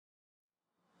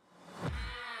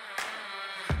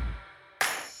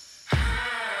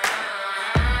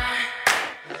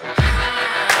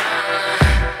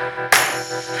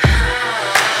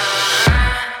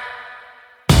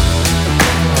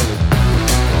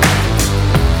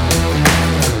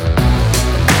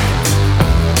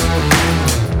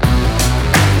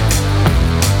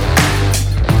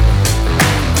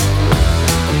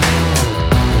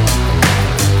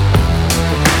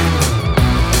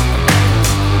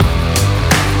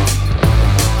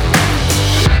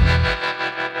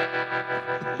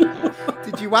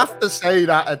You have to say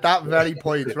that at that very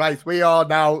point. Right, we are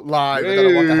now live. I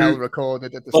don't know what the hell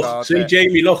recorded at the start. See,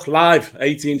 Jamie, look, live.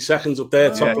 18 seconds up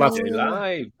there, top left.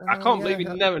 Live. I can't believe you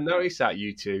never noticed that,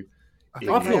 you two.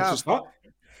 I've noticed that.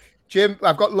 Jim,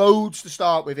 I've got loads to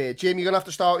start with here. Jim, you're going to have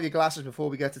to start with your glasses before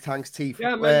we get to Tank's teeth.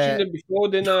 Yeah, I mentioned him before,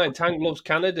 didn't I? Tank loves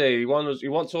Canada. He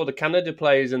wants all the Canada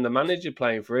players and the manager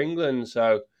playing for England.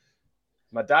 So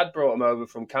my dad brought him over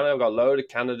from Canada. I've got a load of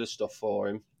Canada stuff for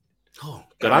him. Oh,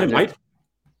 good on him, mate.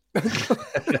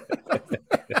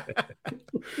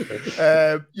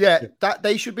 That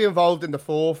they should be involved in the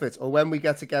forfeit, or when we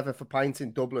get together for pints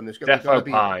in Dublin. There's got to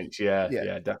be pints,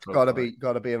 definitely.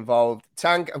 Got to be involved.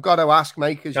 Tank, I've got to ask,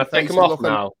 mate, because you take them off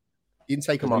now. You can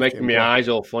take them off. Making my eyes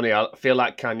all funny. I feel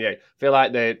like Kanye. I feel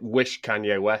like they wish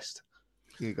Kanye West.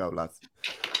 Here you go, lads.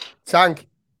 Tank,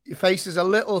 your face is a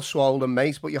little swollen,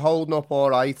 mate, but you're holding up all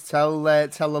right. Tell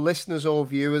the listeners or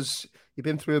viewers you've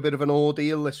been through a bit of an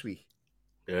ordeal this week.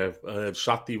 Yeah,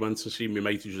 Saturday went to see my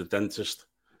mate who's a dentist,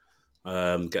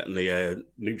 getting the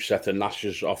new set of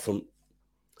gnashes off him,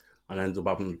 and ended up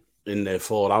having in there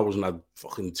 4 hours and had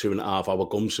fucking 2.5 hour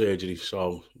gum surgery.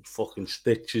 So fucking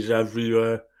stitches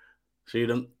everywhere. See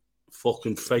them?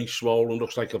 Fucking face swollen,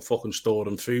 looks like a fucking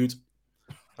storing food.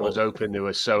 I was hoping they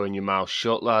were sewing your mouth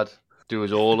shut, lad. Do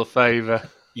us all a favour.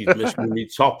 You'd missed me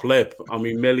top lip. I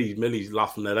mean, Millie's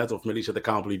laughing her head off. Millie said, I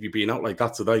can't believe you've been out like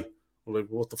that today. I'm like,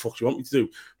 what the fuck do you want me to do?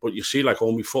 But you see, like,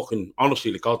 all me fucking...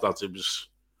 Honestly, God, that it was...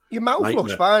 Your mouth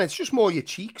looks fine. It's just more your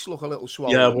cheeks look a little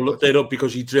swollen. Yeah, well, look that up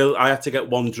because I had to get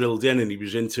one drilled in and he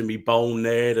was into me bone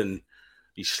there and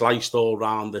he sliced all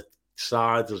around the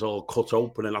side. It was all cut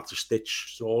open and had to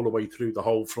stitch all the way through the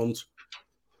whole front. So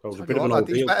it was a bit of an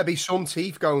ordeal. There's better be some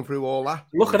teeth going through all that.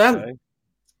 Look at them.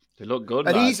 They look good,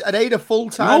 Are they the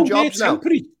full-time jobs now?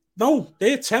 Temporary. No,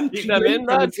 they're temporary. Keep them in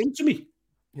front of me.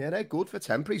 Yeah, they're good for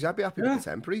temporaries. I'd be happy with the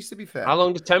temporaries, to be fair. How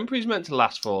long do temporaries meant to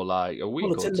last for? Like a week?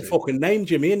 Well, it's in the fucking name,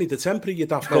 Jimmy. Ain't it? The temporary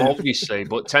you'd have to. No, obviously,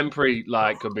 but temporary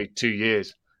could be 2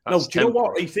 years. That's do you know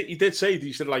what he did say?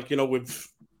 He said, like, with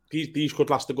these could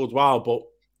last a good while, but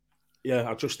yeah,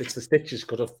 it's the stitches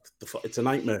because it's a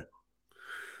nightmare.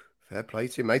 Fair play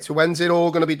to you, mate. So when's it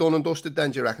all going to be done and dusted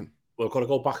then, do you reckon? Well, I've got to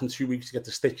go back in 2 weeks to get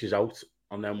the stitches out,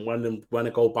 and then when I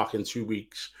go back in 2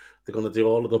 weeks. They're going to do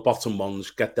all of the bottom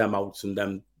ones, get them out, and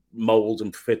then mould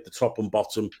and fit the top and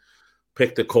bottom,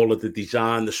 pick the colour, the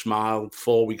design, the smile.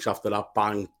 4 weeks after that,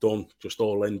 bang, done. Just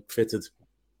all in, fitted.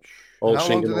 All how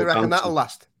long do they reckon that'll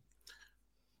last?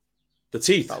 The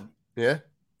teeth? Yeah.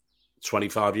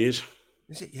 25 years.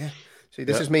 Is it? Yeah. See,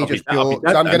 this is me just pure...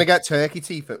 I'm going to get turkey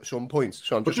teeth at some point.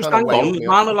 So I'm just hang on.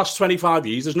 Mine will last 25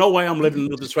 years. There's no way I'm living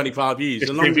another 25 years.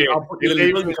 You're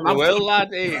leaving the will, lad.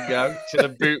 Here you go. To the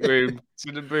boot room.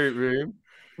 To the boot room.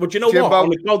 But you know what? On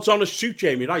the God's honest truth,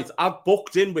 Jamie, right? I've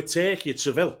booked in with Turkey at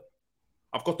Seville.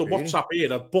 I've got the WhatsApp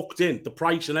here. I've booked in. The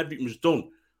price and everything was done.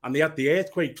 And they had the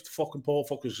earthquake. Fucking poor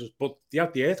fuckers. But they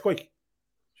had the earthquake.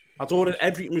 I thought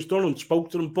everything was done and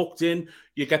spoke to them, booked in.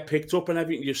 You get picked up and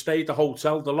everything. You stay at the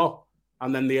hotel, the lot.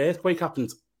 And then the earthquake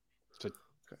happened. So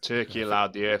Turkey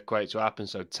allowed the earthquake to happen,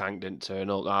 so Tank didn't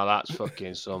turn up. Now that's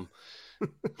fucking some.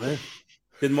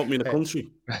 Didn't want me in the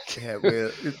country. Yeah,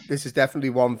 this is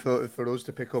definitely one for us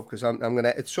to pick up because I'm gonna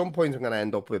at some point I'm gonna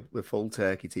end up with full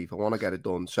turkey teeth. I want to get it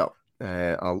done, so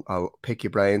I'll pick your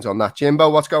brains on that.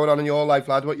 Jimbo, what's going on in your life,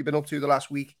 lad? What you been up to the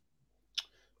last week?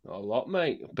 Not a lot,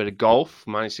 mate. A bit of golf.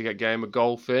 Managed to get a game of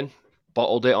golf in.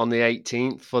 Bottled it on the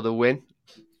 18th for the win.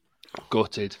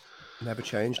 Gutted. Never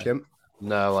changed, Jim.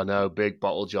 No, I know. Big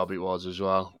bottle job it was as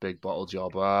well. Big bottle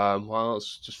job. Well,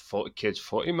 it's just kids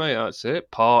footy, mate. That's it.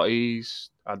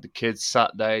 Parties. Had the kids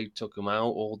Saturday. Took them out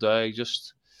all day.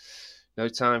 Just no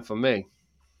time for me.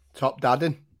 Top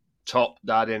dadding.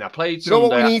 I played. You know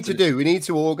what we need to do? We need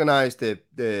to organise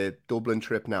the Dublin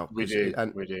trip now. We do.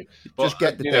 Just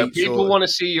get the dates. People want to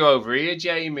see you over here,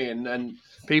 Jamie, and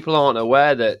people aren't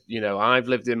aware that I've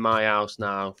lived in my house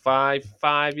now five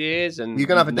years, and you're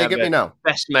gonna have a dig at me now.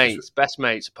 Best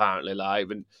mates apparently,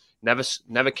 live, and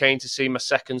never came to see my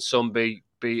second son be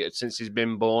since he's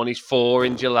been born. He's 4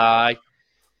 in July.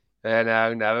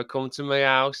 Never come to my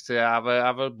house to have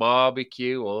a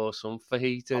barbecue or some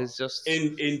fajitas. Just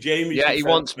in Jamie's defense, he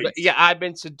wants. Yeah, I've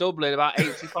been to Dublin about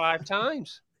 85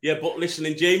 times. Yeah, but listen,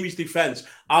 in Jamie's defence,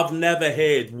 I've never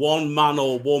heard one man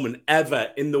or woman ever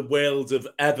in the world of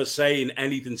ever saying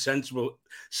anything sensible,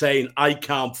 saying, I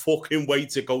can't fucking wait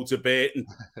to go to Burton.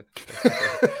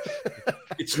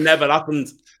 It's never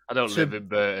happened. I don't live in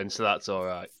Burton, so that's all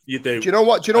right. You do. Do you know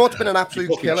what's been an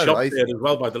absolute killer, right? There as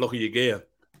well, by the look of your gear.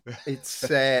 It's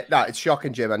it's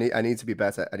shocking, Jim. I need to be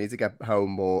better. I need to get home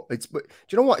more. Do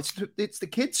you know what? It's the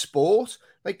kids' sport.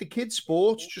 like the kids'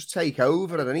 sports just take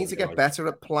over, and I need to get better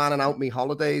at planning out my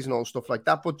holidays and all stuff like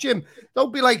that. But Jim,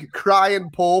 don't be like crying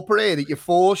pauper here that you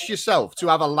force yourself to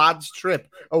have a lads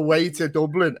trip away to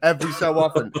Dublin every so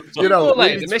often. You know,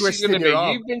 really the missus is going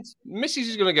to be. Missus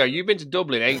is going to go. You've been to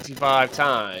Dublin 85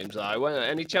 times. Like, well,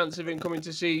 any chance of him coming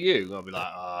to see you? I'll be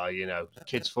like, you know,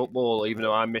 kids football. Even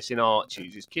though I'm missing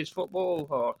Archie's, it's kids football.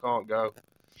 Oh, I can't go.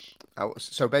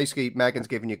 So basically, Megan's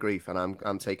giving you grief, and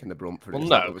I'm taking the brunt for it. Well,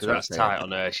 no, because that's tight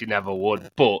on her. She never would.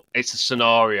 But it's a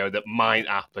scenario that might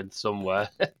happen somewhere.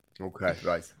 Okay,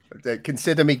 right.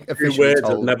 Consider me officially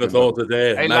told. I've never thought of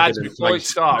that. Hey lads, before we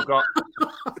start,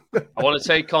 I want to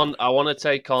take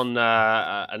on.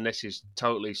 And this is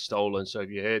totally stolen. So if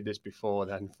you heard this before,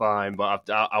 then fine. But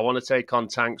I want to take on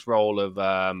Tank's role of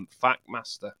fact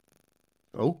master.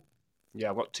 Oh,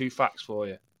 yeah, I've got 2 facts for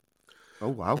you. Oh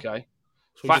wow. Okay.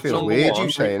 So fact number weird, you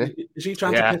saying it? Is he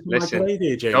trying to piss my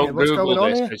lady, Jamie? Don't Google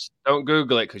this. Don't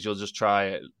Google it because you'll just try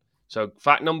it. So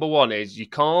fact number 1 is you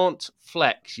can't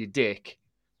flex your dick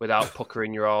without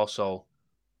puckering your arsehole.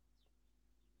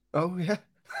 Oh yeah.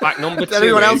 Fact number 2. Does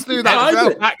anyone else do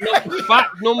that?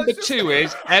 Fact number 2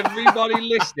 is everybody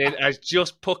listening has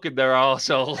just puckered their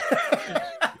arsehole.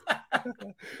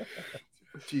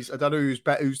 Jeez, I don't know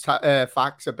whose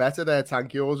facts are better there,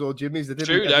 Tank, yours or Jimmy's.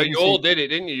 True, though. You all did it,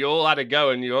 didn't you? You all had a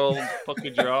go and you all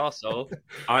puckered your arsehole.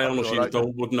 I honestly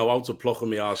wouldn't know how to pluck on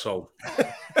my arsehole.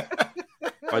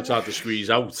 I tried to squeeze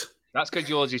out. That's because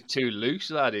yours is too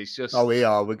loose, lad. It's just... Oh, we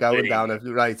are. We're going down.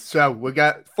 Right, so we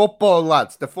get football,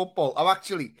 lads. The football. Oh,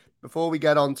 actually, before we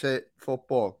get on to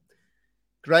football,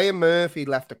 Graham Murphy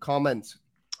left a comment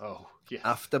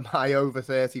after my over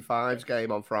 35s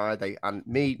game on Friday, and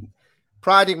me...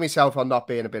 priding myself on not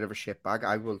being a bit of a shitbag,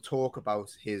 I will talk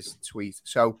about his tweet.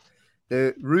 So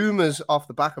the rumours off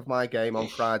the back of my game on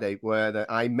Friday were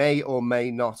that I may or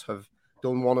may not have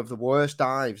done one of the worst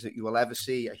dives that you will ever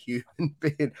see a human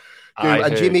being do.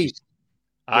 And Jimmy...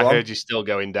 I heard you're still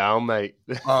going down, mate.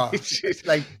 Oh,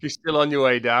 like, you're still on your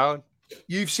way down.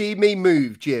 You've seen me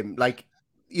move, Jim. Like,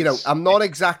 you know, I'm not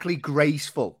exactly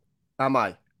graceful, am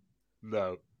I?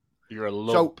 No. You're a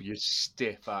lump. You're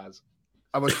stiff as...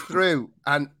 I was through,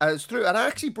 and I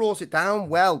actually brought it down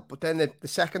well, but then the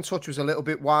second touch was a little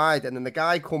bit wide, and then the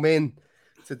guy come in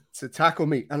to tackle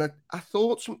me, and I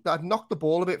thought I'd knocked the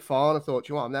ball a bit far, and I thought,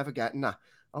 you know what, I'm never getting that.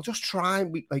 I'll just try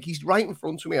and like he's right in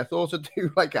front of me. I thought I'd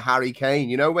do like a Harry Kane,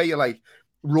 you know, where you like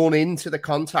run into the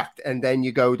contact and then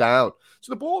you go down.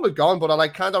 So the ball had gone, but I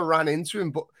like kind of ran into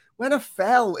him. But when I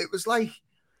fell, it was like,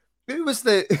 who was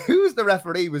the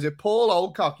referee? Was it Paul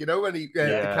Olcock? You know, when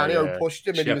Canio pushed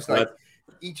him and he was like.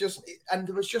 And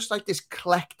there was just like this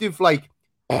collective, like,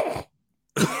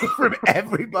 from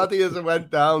everybody as I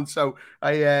went down. So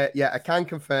I can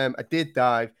confirm I did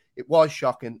dive. It was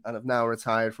shocking, and I've now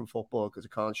retired from football because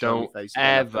I can't show my face.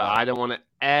 I don't want to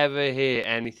ever hear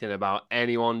anything about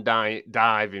anyone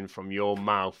diving from your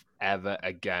mouth ever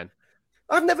again.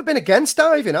 I've never been against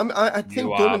diving. I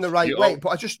think done in the right way, but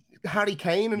I just Harry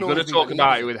Kane and you're going to talk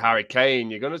about it with Harry Kane.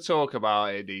 You're going to talk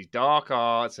about it, these dark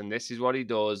arts, and this is what he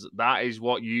does. That is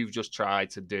what you've just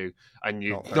tried to do, and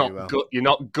you're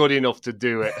not good enough to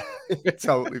do it.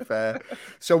 Totally fair.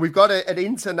 So we've got an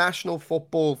international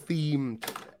football themed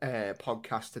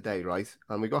podcast today, right?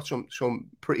 And we've got some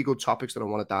pretty good topics that I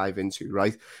want to dive into,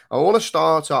 right? I want to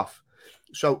start off.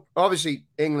 So obviously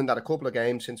England had a couple of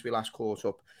games since we last caught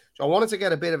up. So I wanted to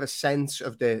get a bit of a sense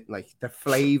of the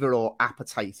flavour or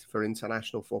appetite for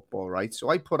international football, right? So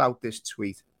I put out this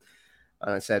tweet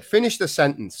and I said, finish the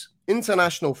sentence.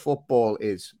 International football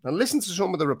is, and listen to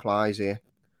some of the replies here,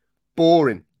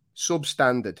 boring,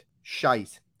 substandard,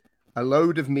 shite, a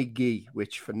load of McGee,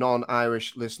 which for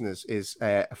non-Irish listeners is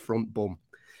a front bum,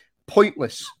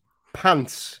 pointless,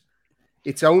 pants,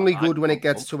 it's only good when it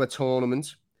gets to a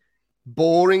tournament,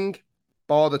 boring,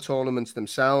 bar the tournaments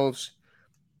themselves,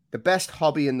 the best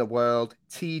hobby in the world,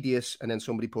 tedious, and then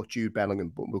somebody put Jude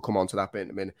Bellingham, but we'll come on to that bit in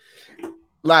a minute.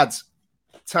 Lads,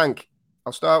 Tank,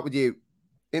 I'll start with you.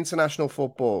 International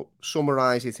football,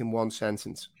 summarise it in one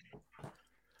sentence.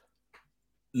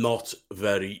 Not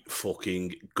very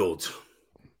fucking good.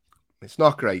 It's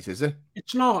not great, is it?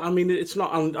 It's not. I mean, it's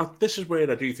not. And this is where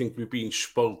I do think we've been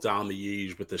spoke down the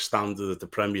years with the standard of the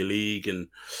Premier League and...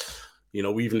 You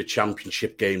know, even the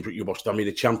championship games that you watched. I mean,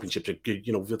 the championship's a good,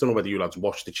 you know, I don't know whether you lads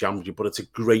watch the championship, but it's a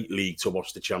great league to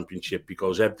watch the championship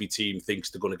because every team thinks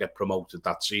they're going to get promoted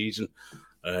that season.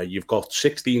 You've got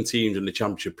 16 teams in the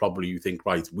championship. Probably you think,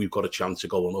 right, we've got a chance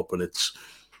of going up, and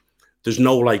there's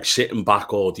no like sitting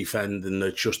back or defending.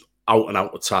 It's just out and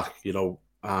out attack. You know,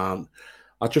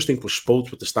 I just think we're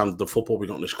spoiled with the standard of football we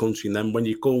got in this country. And then when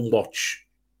you go and watch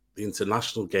the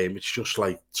international game, it's just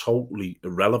like totally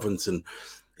irrelevant and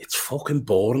it's fucking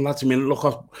boring, lads. I mean,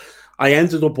 look, I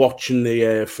ended up watching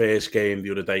the first game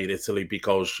the other day in Italy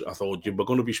because I thought you were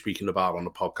going to be speaking about it on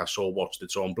the podcast, so I watched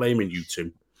it. So I'm blaming you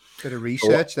two. Bit of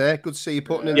research there. Good to see you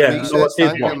putting in the research.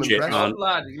 I did watch it.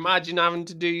 Lad, imagine having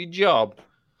to do your job.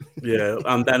 Yeah,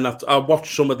 and then I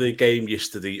watched some of the game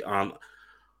yesterday, and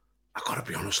I gotta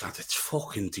be honest, lad, it's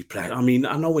fucking depressing. I mean,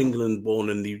 I know England won,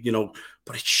 and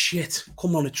but it's shit.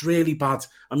 Come on, it's really bad.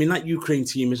 I mean, that Ukraine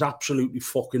team is absolutely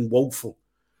fucking woeful,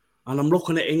 and I'm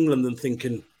looking at England and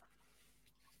thinking,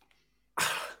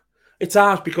 it's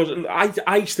hard because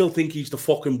I still think he's the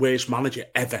fucking worst manager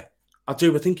ever. I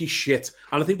do. I think he's shit,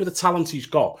 and I think with the talent he's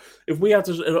got, if we had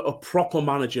a proper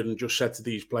manager and just said to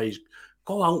these players,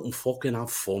 go out and fucking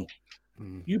have fun.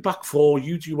 You back four,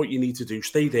 you do what you need to do.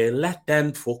 Stay there, let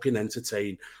them fucking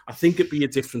entertain. I think it'd be a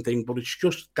different thing, but it's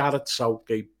just Gareth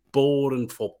Southgate, boring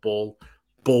football,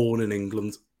 born in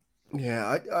England.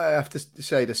 Yeah, I have to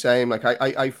say the same. Like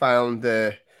I found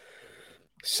the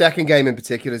second game in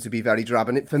particular to be very drab,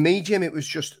 and for me, Jim, it was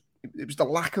the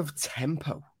lack of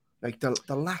tempo. Like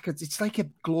the lack of, it's like a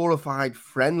glorified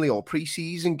friendly or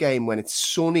pre-season game when it's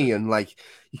sunny and like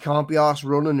you can't be arsed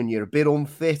running and you're a bit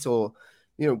unfit, or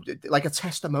like a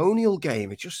testimonial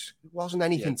game. It just wasn't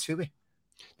anything to it.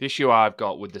 The issue I've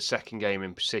got with the second game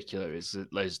in particular is that,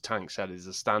 as Tank said, is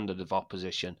the standard of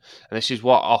opposition. And this is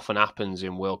what often happens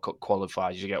in World Cup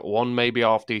qualifiers. You get one maybe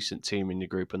half-decent team in your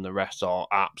group and the rest are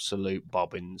absolute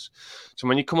bobbins. So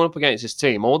when you come up against this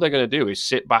team, all they're going to do is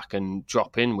sit back and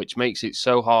drop in, which makes it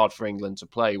so hard for England to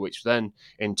play, which then,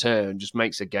 in turn, just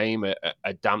makes a game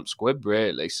a damp squib,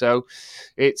 really. So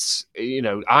it's,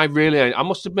 I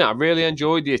must admit, I really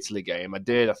enjoyed the Italy game. I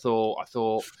did. I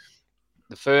thought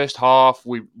the first half,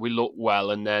 we looked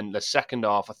well, and then the second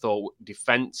half, I thought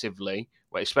defensively,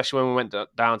 especially when we went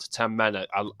down to 10 men,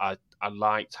 I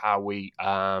liked how we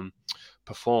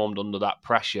performed under that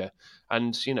pressure.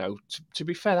 And, to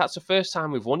be fair, that's the first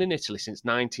time we've won in Italy since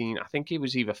I think it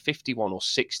was either 51 or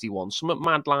 61, something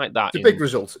mad like that. It's a big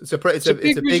result. It's a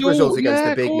big result against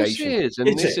the big nation. It is. And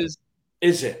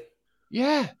Is it?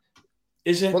 Yeah.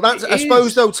 Is it? Well, I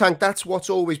suppose though, Tank, that's what's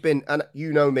always been, and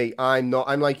you know me, I'm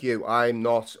like you, I'm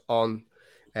not on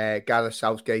Gareth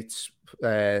Southgate's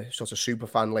sort of super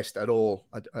fan list at all.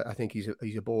 I think he's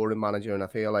a boring manager, and I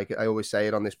feel like I always say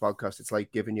it on this podcast. It's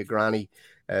like giving your granny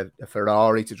a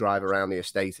Ferrari to drive around the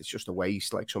estate. It's just a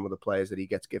waste, like some of the players that he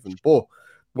gets given. But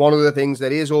one of the things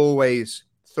that is always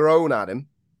thrown at him,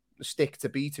 the stick to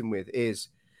beat him with, is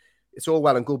it's all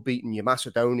well and good beating your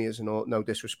Macedonians and all, no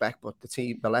disrespect, but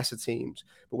the lesser teams.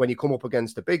 But when you come up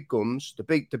against the big guns, the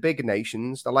big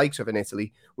nations, the likes of in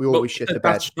Italy, we always shit the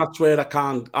bed. That's where I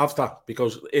can't have that,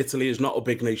 because Italy is not a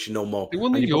big nation no more. They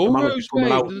won the Euros,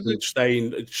 coming out and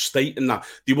stating that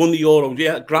they won the Euros.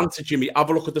 Yeah, granted, Jimmy, have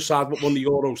a look at the side what won the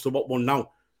Euros to what won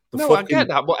now. I get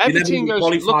that, but every team goes.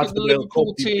 Look at the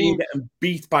Liverpool team getting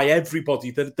beat by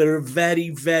everybody. They're a very,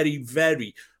 very,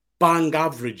 very bang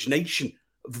average nation.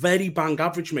 Very bang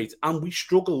average, mate, and we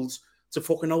struggled to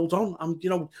fucking hold on. And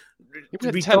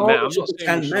regardless of the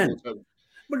 10 men, but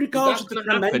regardless of the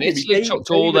 10 men, Italy chucked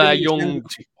all their young,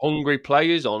 hungry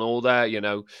players on, all their,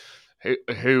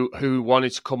 who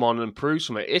wanted to come on and prove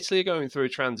something. Italy are going through a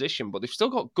transition, but they've still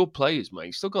got good players,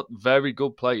 mate. Still got very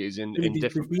good players in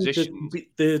different positions.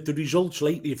 The results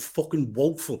lately are fucking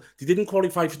woeful. They didn't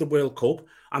qualify for the World Cup,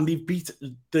 and they beat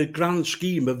the grand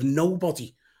scheme of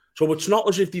nobody. So it's not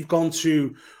as if they've gone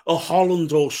to a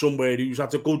Holland or somewhere who's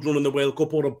had a good run in the World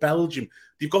Cup, or a Belgium.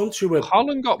 They've gone to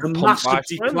Holland got massive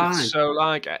decline. So,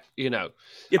 Yeah,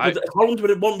 but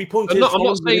Holland won't be pointed. I'm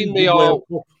not saying they are.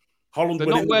 Holland, they're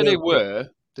not where they were.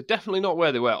 They're definitely not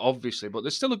where they were, obviously, but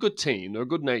they're still a good team. They're a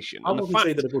good nation. I wouldn't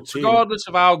say they're a good team. Regardless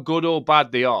of how good or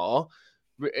bad they are,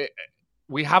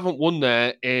 we haven't won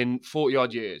there in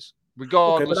 40-odd years.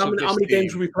 Regardless how many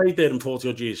games have we played there in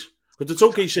 40-odd years? But it's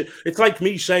okay. It's like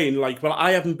me saying, well,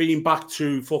 I haven't been back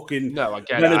to fucking. No, I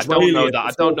get it. I don't know that.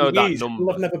 I don't know that number.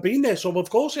 Well, I've never been there, so of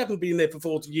course I haven't been there for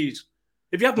 40 years.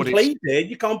 If you haven't played there,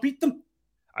 you can't beat them.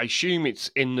 I assume it's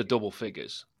in the double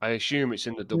figures. No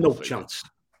chance.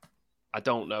 I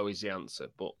don't know is the answer,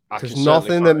 but there's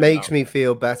nothing that makes me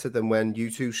feel better than when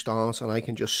you two start and I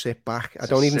can just sit back. I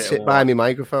don't even sit by my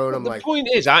microphone. I'm like, the point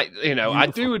is, I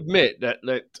do admit that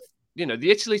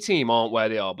the Italy team aren't where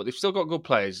they are, but they've still got good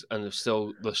players and they're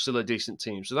still a decent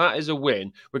team. So that is a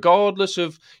win, regardless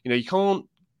of, you can't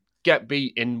get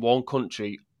beat in one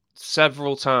country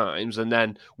several times and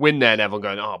then win there and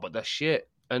everyone going, but they're shit.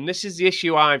 And this is the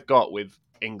issue I've got with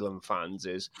England fans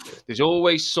is there's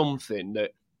always something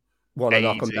that Want to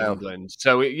knock them down. England.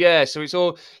 So it's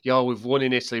all, we've won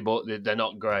in Italy, but they're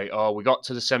not great. Oh, we got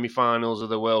to the semi-finals of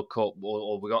the World Cup,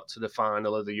 or we got to the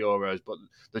final of the Euros, but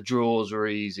the draws were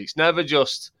easy. It's never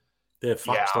just,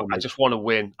 I just want to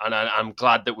win, and I'm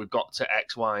glad that we've got to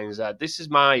X, Y, and Z. This is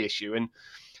my issue, and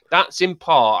that's in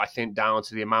part, I think, down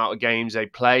to the amount of games they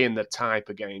play and the type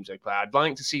of games they play. I'd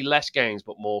like to see less games,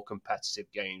 but more competitive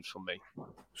games for me.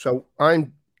 So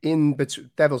I'm in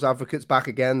between, devil's advocate's back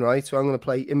again, right? So I'm going to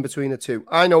play in between the two.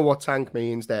 I know what tank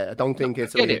means there. I don't think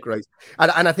Italy are great.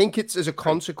 And I think it's as a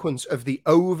consequence of the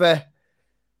over.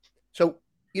 So,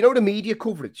 you know, the media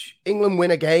coverage. England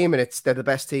win a game and they're the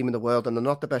best team in the world, and they're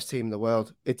not the best team in the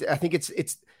world. I think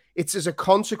it's as a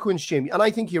consequence, Jim. And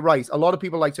I think you're right. A lot of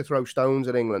people like to throw stones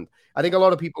at England. I think a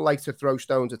lot of people like to throw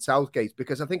stones at Southgate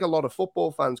because I think a lot of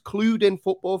football fans, clued in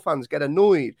football fans, get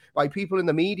annoyed by people in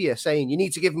the media saying, you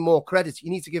need to give him more credit. You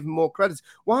need to give him more credit.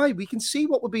 Why? We can see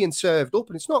what we're being served up,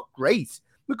 and it's not great.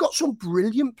 We've got some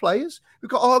brilliant players. We've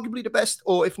got arguably the best,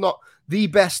 or if not the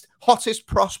best, hottest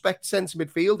prospect centre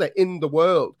midfielder in the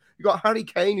world. You've got Harry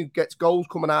Kane, who gets goals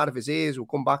coming out of his ears. We'll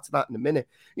come back to that in a minute.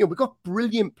 You know, we've got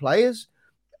brilliant players.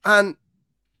 And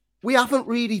we haven't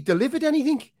really delivered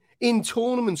anything in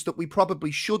tournaments that we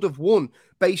probably should have won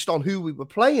based on who we were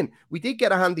playing. We did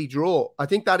get a handy draw. I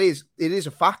think it is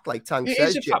a fact, like Tank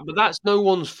says. It is a fact, but that's no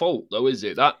one's fault, though, is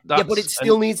it? That's, yeah, but it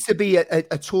still needs to be a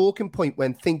talking point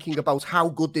when thinking about how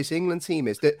good this England team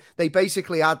is, that they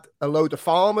basically had a load of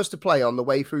farmers to play on the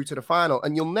way through to the final,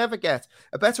 and you'll never get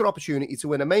a better opportunity to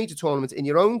win a major tournament in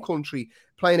your own country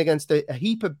playing against a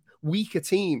heap of weaker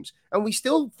teams, and we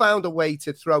still found a way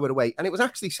to throw it away. And it was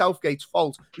actually Southgate's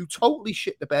fault, who totally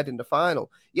shit the bed in the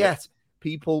final. Yet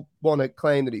people want to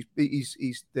claim that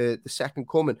he's the second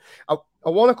coming. I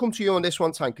want to come to you on this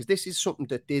one, Tank, because this is something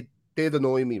that did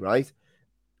annoy me, right?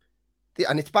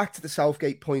 And it's back to the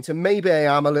Southgate point, and maybe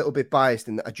I am a little bit biased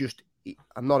in that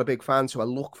I'm not a big fan, so I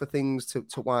look for things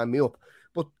to wind me up.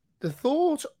 But the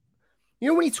thought, you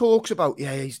know, when he talks about,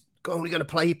 he's only going to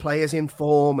play players in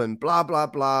form and blah, blah,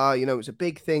 blah. You know, it's a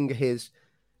big thing of his.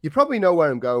 You probably know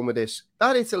where I'm going with this.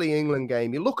 That Italy-England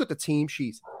game, you look at the team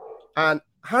sheet, and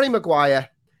Harry Maguire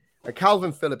and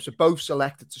Calvin Phillips are both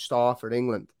selected to start for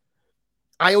England.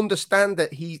 I understand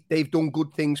that they've done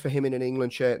good things for him in an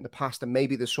England shirt in the past, and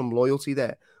maybe there's some loyalty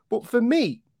there. But for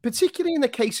me, particularly in the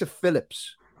case of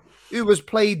Phillips, who has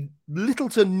played little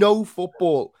to no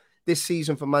football this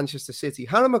season for Manchester City,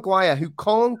 Harry Maguire, who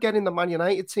can't get in the Man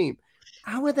United team,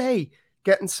 how are they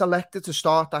getting selected to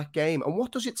start that game? And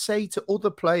what does it say to other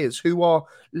players who are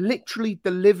literally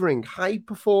delivering high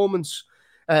performances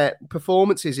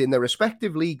in their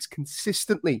respective leagues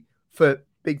consistently for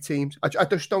big teams? I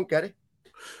just don't get it.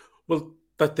 Well,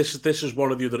 this is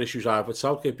one of the other issues I have with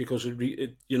Southgate, because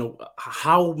you know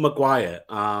how Maguire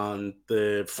and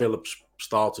Phillips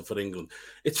started for England.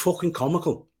 It's fucking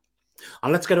comical.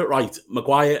 And let's get it right.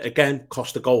 Maguire, again,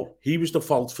 cost a goal. He was the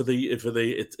fault for the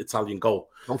Italian goal.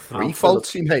 Oh, three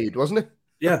faults he made, wasn't it?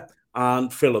 Yeah,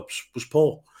 and Phillips was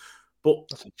poor. But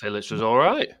I think Phillips was all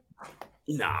right.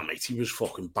 Nah, mate, he was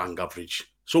fucking bang average.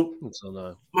 So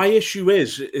my issue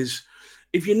is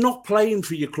if you're not playing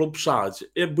for your club sides,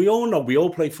 we all know, we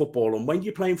all play football, and when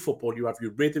you're playing football, you have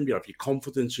your rhythm, you have your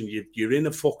confidence, and you're in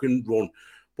a fucking run.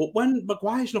 But when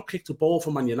Maguire's not kicked a ball for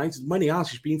Man United, when he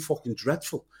has, he's been fucking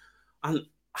dreadful. And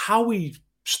how he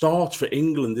starts for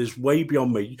England is way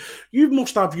beyond me. You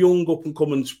must have young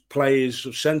up-and-coming players,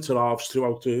 centre-halves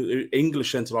throughout the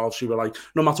English centre-halves who are like,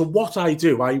 no matter what I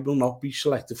do, I will not be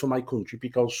selected for my country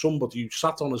because somebody who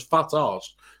sat on his fat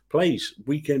arse plays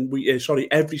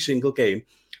every single game,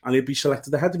 and he'll be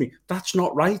selected ahead of me. That's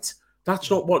not right.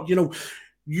 That's not what, you know.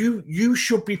 You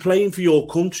should be playing for your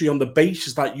country on the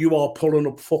basis that you are pulling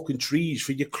up fucking trees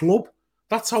for your club.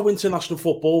 That's how international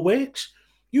football works.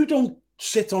 You don't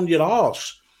sit on your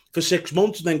arse for 6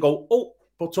 months and then go, oh,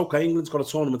 but it's okay, England's got a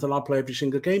tournament and I'll play every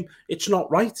single game. It's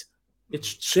not right.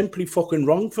 It's simply fucking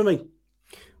wrong for me.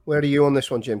 Where are you on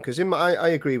this one, Jim? Because I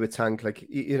agree with Tank. Like,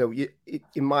 in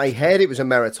my head, it was a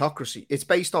meritocracy. It's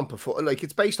based on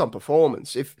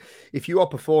performance. If you are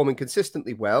performing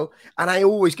consistently well, and I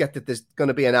always get that there's going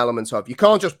to be an element of, you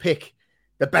can't just pick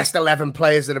the best 11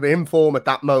 players that are in form at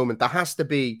that moment. There has to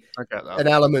be an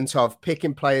element of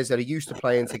picking players that are used to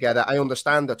playing together. I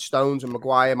understand that Stones and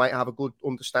Maguire might have a good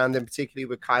understanding, particularly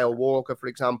with Kyle Walker, for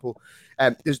example.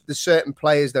 There's certain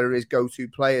players that are his go-to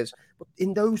players. But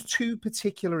in those two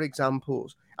particular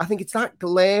examples, I think it's that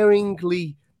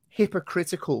glaringly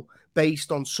hypocritical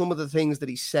based on some of the things that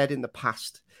he said in the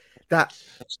past that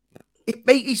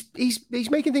he's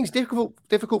making things difficult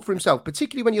for himself,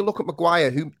 particularly when you look at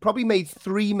Maguire, who probably made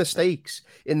 3 mistakes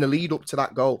in the lead up to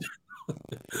that goal.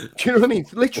 Do you know what I mean?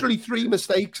 Literally 3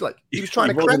 mistakes. Like he was trying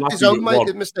to correct his own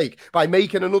mistake by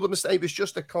making another mistake. It was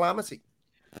just a calamity.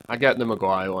 I get the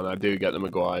Maguire one. I do get the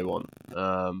Maguire one.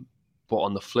 But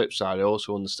on the flip side, I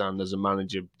also understand as a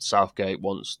manager, Southgate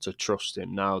wants to trust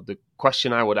him. Now, the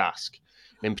question I would ask,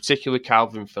 in particular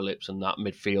Calvin Phillips and that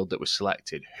midfield that was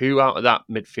selected, who out of that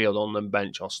midfield on the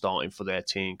bench are starting for their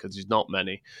team? Because there's not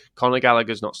many. Conor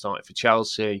Gallagher's not starting for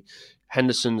Chelsea.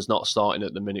 Henderson's not starting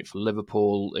at the minute for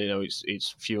Liverpool. You know,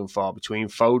 it's few and far between.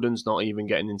 Foden's not even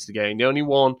getting into the game. The only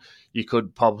one you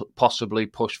could possibly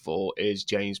push for is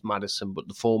James Maddison, but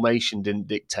the formation didn't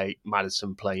dictate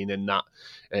Maddison playing in that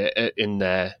in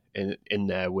there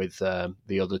with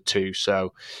the other two.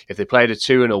 So if they played a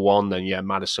 2 and a 1, then yeah,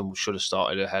 Maddison should have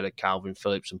started ahead of Calvin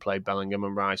Phillips and played Bellingham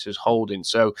and Rice as holding.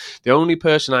 So the only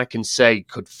person I can say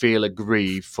could feel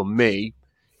aggrieved for me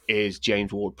is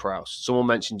James Ward-Prowse. Someone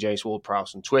mentioned James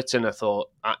Ward-Prowse on Twitter, and I thought,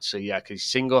 actually, yeah, because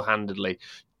he's single-handedly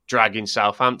dragging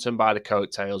Southampton by the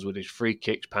coattails with his free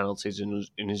kicks, penalties,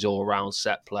 and his all-round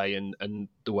set play and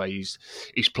the way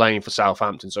he's playing for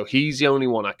Southampton. So he's the only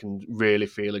one I can really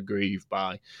feel aggrieved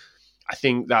by. I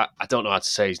think that, I don't know how to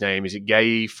say his name. Is it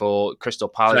Gay for Crystal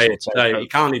Palace? Say it. You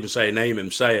can't even say a name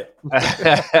him. Say it.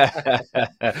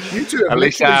 You two at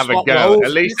least I have a go. Roles.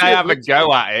 At least I have a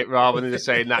go at it rather than just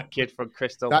saying that kid from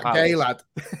Crystal Palace. That Gay lad.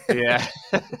 Yeah.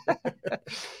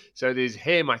 So there's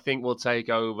him, I think, will take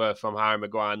over from Harry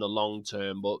Maguire in the long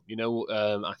term. But,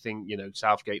 I think,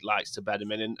 Southgate likes to bed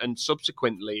him in. And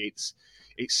subsequently, it's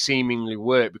seemingly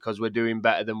worked because we're doing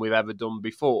better than we've ever done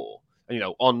before,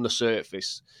 on the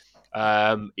surface.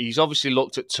 He's obviously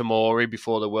looked at Tomori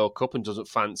before the World Cup and doesn't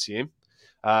fancy him.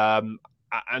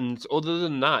 And other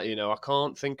than that, I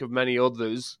can't think of many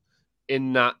others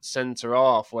in that centre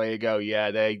half where you go,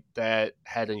 yeah, they're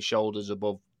head and shoulders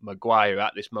above Maguire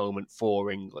at this moment for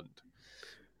England.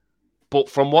 But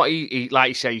from what he like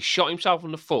you say, he shot himself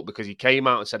in the foot because he came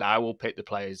out and said, I will pick the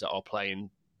players that are playing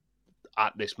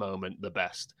at this moment the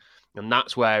best. And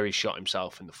that's where he shot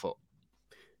himself in the foot.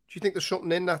 Do you think there's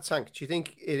something in that, Tank? Do you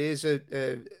think it is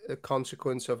a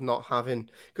consequence of not having?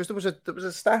 Because there was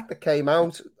a stat that came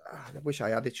out. I wish I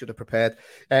had it. Should have prepared.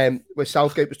 Where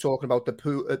Southgate was talking about the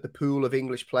pool of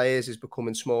English players is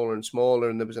becoming smaller and smaller,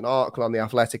 and there was an article on the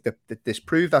Athletic that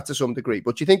disproved that to some degree.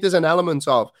 But do you think there's an element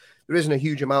of there isn't a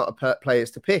huge amount of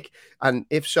players to pick? And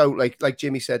if so, like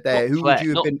Jimmy said there, would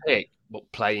you have been pick,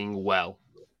 but playing well?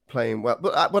 Playing well,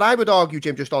 but I would argue,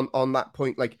 Jim, just on that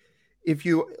point, like. If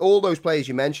all those players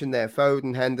you mentioned there,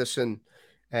 Foden, Henderson,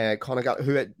 Conor Gallagher,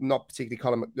 who had not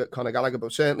particularly Conor Gallagher,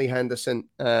 but certainly Henderson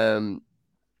and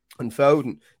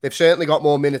Foden, they've certainly got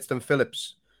more minutes than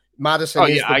Phillips.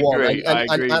 Maddison is the one,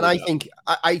 and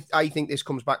I think this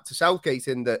comes back to Southgate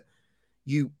in that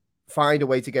you find a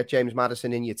way to get James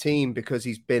Maddison in your team because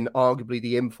he's been arguably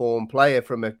the informed player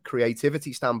from a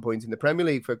creativity standpoint in the Premier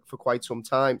League for quite some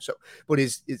time. So, but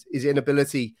his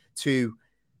inability to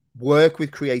work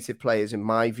with creative players, in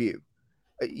my view,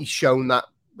 he's shown that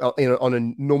on a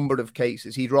number of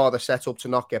cases. He'd rather set up to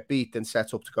not get beat than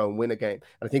set up to go and win a game.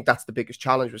 And I think that's the biggest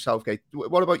challenge with Southgate.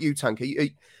 What about you, Tank?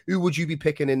 Who would you be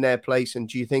picking in their place? And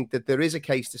do you think that there is a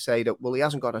case to say that, well, he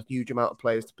hasn't got a huge amount of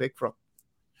players to pick from?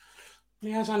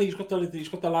 He has, and he's got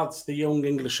the lads, the young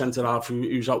English centre-half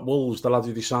who's at Wolves, the lad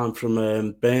who they signed from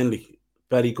Burnley.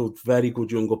 Very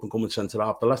good young up-and-coming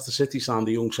centre-half. The Leicester City signed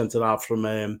the young centre-half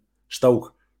from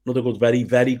Stoke. Another good, very,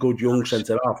 very good young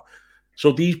centre-half.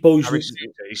 So these boys...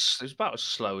 He's about as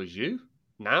slow as you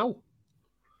now.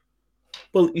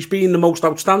 Well, he's been the most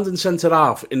outstanding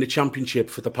centre-half in the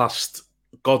Championship for the past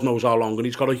God knows how long, and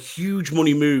he's got a huge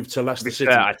money move to Leicester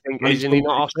City. I think, isn't he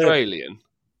not Australian?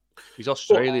 He's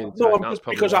Australian. No,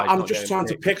 because I'm just trying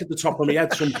to pick at the top of my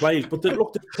head some players, but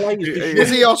look, the players...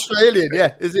 Is he Australian?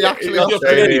 Yeah. Is he actually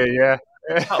Australian? Yeah.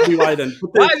 That'll be right then.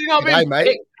 Why is he not being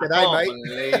picked? I can't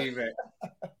believe it.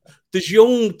 There's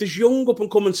young up and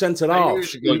coming centre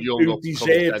halves who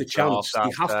deserve the chance.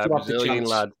 You have to have the chance.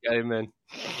 Lad, get him in.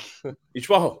 It's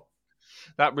what?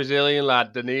 That Brazilian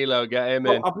lad, Danilo, get him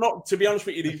in. I've not, to be honest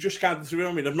with you, just can't.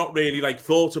 I've not really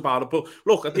thought about it. But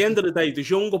look, at the end of the day, there's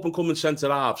young up and coming centre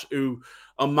halves who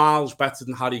are miles better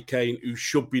than Harry Kane, who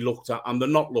should be looked at, and they're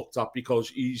not looked at because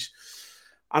he's.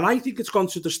 And I think it's gone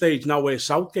to the stage now where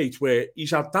Southgate, where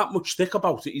he's had that much stick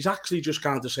about it, he's actually just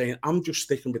kind of saying, I'm just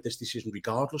sticking with this decision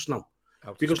regardless now.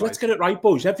 Because let's get it right,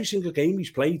 boys. Every single game he's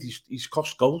played, he's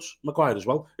cost goals, Maguire as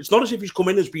well. It's not as if he's come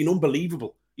in as being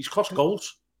unbelievable. He's cost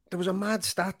goals. There was a mad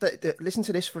stat that listen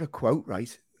to this for a quote,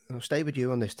 right? I'll stay with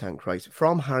you on this, Tank, right?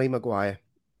 From Harry Maguire.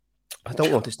 I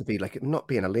don't want this to be like not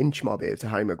being a lynch mob here to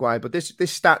Harry Maguire, but this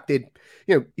stat did,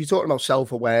 you're talking about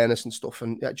self-awareness and stuff,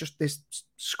 and just this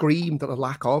screamed at a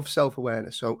lack of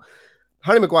self-awareness. So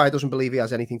Harry Maguire doesn't believe he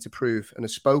has anything to prove and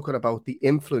has spoken about the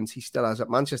influence he still has at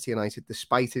Manchester United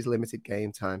despite his limited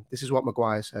game time. This is what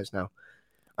Maguire says now.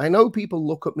 I know people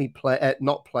look at me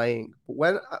not playing, but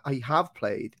when I have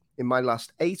played in my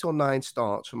last 8 or 9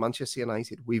 starts for Manchester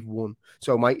United, we've won.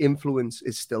 So my influence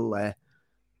is still there.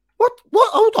 What?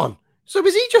 Hold on. So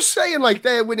is he just saying like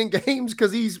they're winning games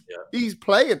because he's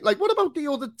playing? Like, what about the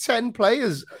other 10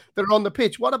 players that are on the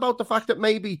pitch? What about the fact that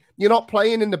maybe you're not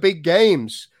playing in the big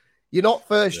games? You're not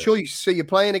first choice, so you're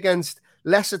playing against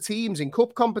lesser teams in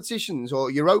cup competitions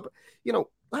or Europa.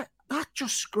 That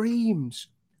just screams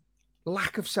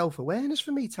lack of self-awareness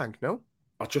for me, Tank, no?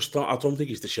 I don't think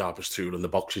he's the sharpest tool in the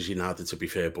box as United, to be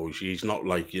fair, boys. He's not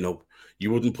like, you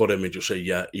wouldn't put him and just say,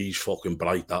 yeah, he's fucking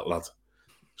bright, that lad.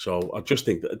 So I just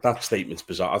think that statement's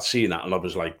bizarre. I'd seen that and I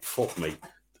was like, fuck me.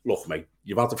 Look, mate,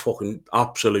 you've had a fucking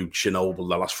absolute Chernobyl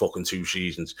the last fucking 2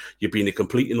 seasons. You've been a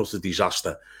complete and utter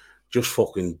disaster. Just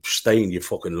fucking stay in your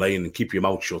fucking lane and keep your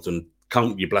mouth shut and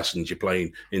count your blessings you're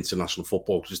playing international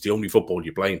football because it's the only football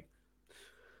you're playing.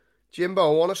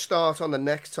 Jimbo, I want to start on the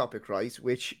next topic, right?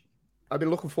 Which I've been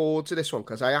looking forward to this one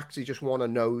because I actually just want to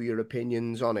know your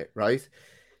opinions on it, right?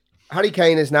 Harry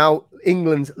Kane is now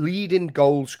England's leading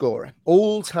goal scorer,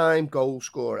 all-time goal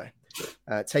scorer,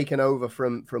 taken over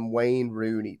from Wayne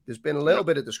Rooney. There's been a little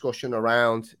bit of discussion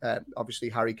around, obviously,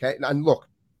 Harry Kane. And look,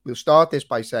 we'll start this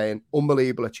by saying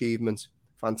unbelievable achievements,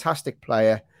 fantastic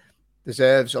player,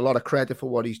 deserves a lot of credit for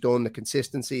what he's done, the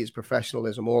consistency, his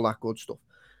professionalism, all that good stuff.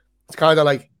 It's kind of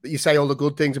like you say all the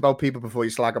good things about people before you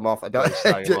slag them off. I don't.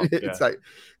 It's like,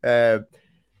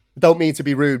 don't mean to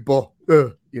be rude, but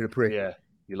you're a prick. Yeah,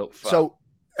 you look fat. So,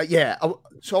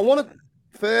 So I want to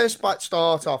first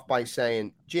start off by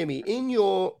saying, Jimmy, in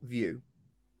your view,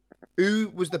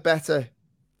 who was the better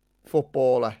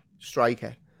footballer,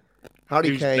 striker?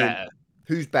 Harry Kane. Better?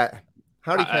 Who's better?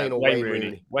 Harry Kane or Wayne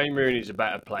Rooney? Wayne Rooney's a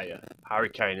better player. Harry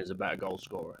Kane is a better goal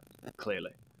scorer,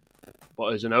 clearly.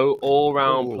 But as an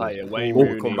all-round player, Wayne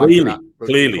Rooney...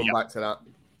 Clearly. Come back to that.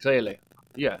 Clearly,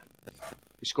 yeah.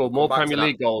 He scored more Premier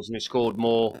League goals and he scored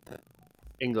more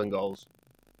England goals.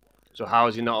 So how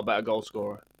is he not a better goal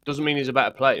scorer? Doesn't mean he's a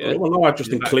better player. Well, no, I just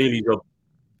think clearly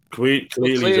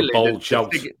he's a bold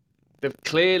shout. The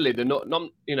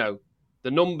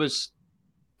numbers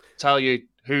tell you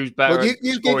who's better at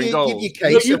scoring goals. Give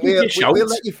your case. We'll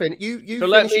let you finish. So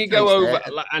let me go over,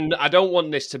 and I don't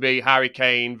want this to be Harry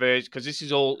Kane versus, because this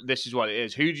is what it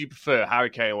is. Who do you prefer,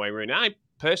 Harry Kane or Wayne Rooney? I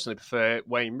personally prefer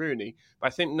Wayne Rooney, but I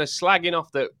think the slagging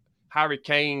off that Harry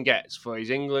Kane gets for his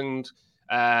England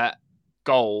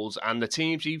goals and the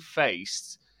teams he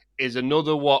faced is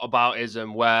another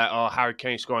whataboutism where, Harry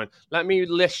Kane scoring. Let me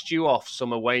list you off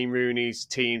some of Wayne Rooney's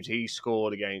teams he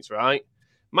scored against, right?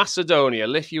 Macedonia,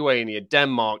 Lithuania,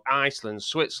 Denmark, Iceland,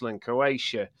 Switzerland,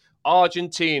 Croatia,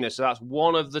 Argentina. So that's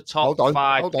one of the top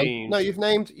 5 teams. No, you've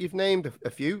named a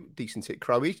few decent teams.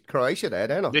 Croatia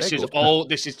there, not. This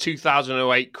is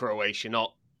 2008 Croatia,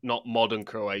 not modern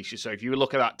Croatia. So if you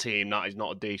look at that team, that is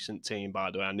not a decent team, by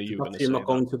the way. I knew you were going to say that. Not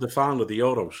going to the final of the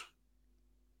Euros.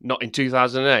 Not in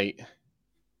 2008.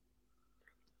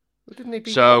 Didn't he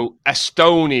beat so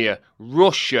Estonia,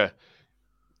 Russia,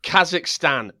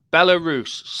 Kazakhstan,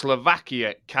 Belarus,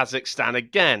 Slovakia, Kazakhstan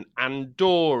again,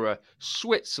 Andorra,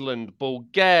 Switzerland,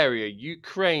 Bulgaria,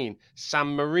 Ukraine,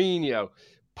 San Marino,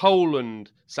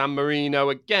 Poland, San Marino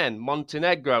again,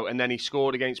 Montenegro, and then he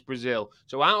scored against Brazil.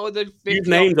 So out of the... You've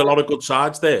named a lot of good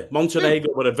sides there.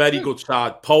 Montenegro were a very good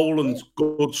side. Poland's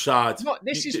good side.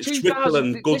 This is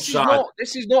Switzerland, good side.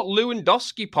 This is not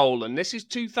Lewandowski Poland. This is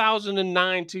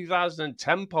 2009,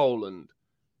 2010 Poland.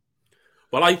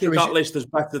 Well, I think that list is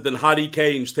better than Harry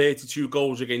Kane's 32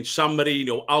 goals against San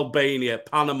Marino, Albania,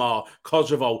 Panama,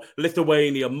 Kosovo,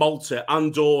 Lithuania, Malta,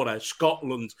 Andorra,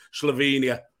 Scotland,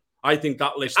 Slovenia. I think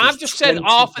that list I've just said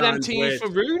half of them teams for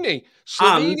Rooney.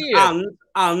 Slovenia,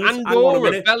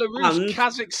 Andorra, Belarus,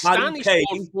 Kazakhstan, he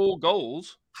scored 4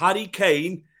 goals. Harry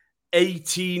Kane,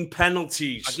 18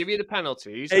 penalties. I'll give you the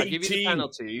penalties. I'll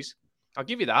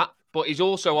give you that. But he's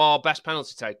also our best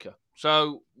penalty taker.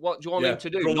 So what do you want him to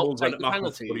do? Not take the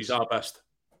penalties. But he's our best.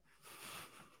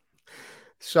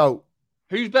 So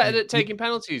who's better at taking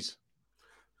penalties?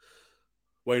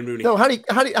 Wayne Rooney. No, Harry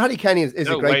Kane is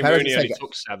a great Wayne penalty Rooney taker.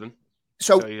 Took 7.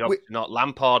 So he's not.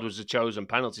 Lampard was the chosen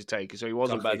penalty taker, so he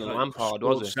wasn't better than Lampard,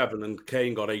 was he? 7 and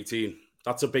Kane got 18.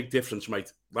 That's a big difference,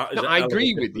 mate. That is I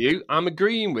agree with you. I'm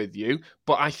agreeing with you,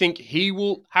 but I think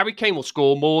Harry Kane will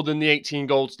score more than the 18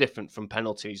 goals different from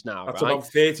penalties now, That's right? about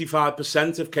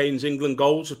 35% of Kane's England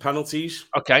goals are penalties.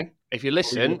 Okay, if you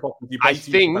listen, I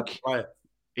think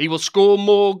he will score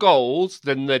more goals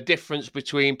than the difference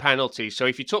between penalties. So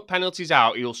if you took penalties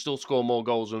out, he'll still score more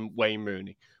goals than Wayne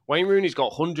Rooney. Wayne Rooney's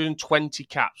got 120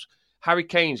 caps. Harry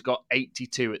Kane's got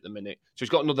 82 at the minute. So he's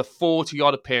got another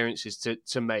 40-odd appearances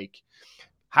to make.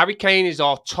 Harry Kane is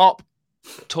our top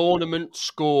tournament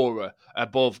scorer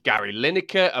above Gary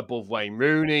Lineker, above Wayne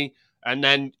Rooney. And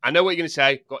then I know what you're going to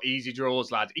say. Got easy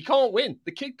draws, lad. He can't win.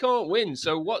 The kid can't win.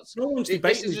 So what's no one's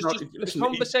debating? The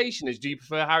conversation is: do you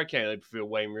prefer Harry Kane or do you prefer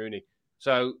Wayne Rooney?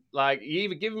 So like, you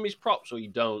either give him his props or you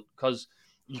don't, because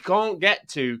you can't get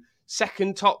to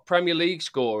second top Premier League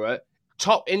scorer,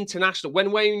 top international.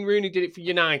 When Wayne Rooney did it for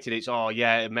United, it's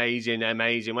amazing.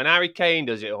 When Harry Kane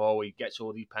does it, he gets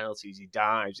all these penalties, he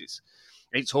dives.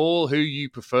 It's all who you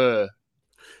prefer.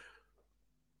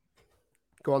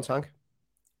 Go on, Tank.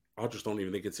 I just don't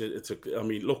even think it's a. I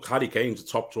mean, look, Harry Kane's a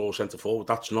top draw centre forward.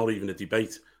 That's not even a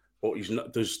debate. But he's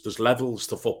not. There's levels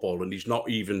to football, and he's not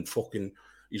even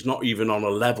on a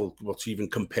level what's even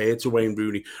compared to Wayne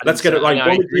Rooney. Let's get it right.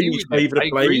 One of his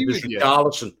favourite players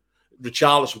is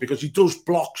Richarlison, because he does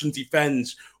blocks and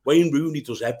defends. Wayne Rooney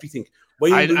does everything.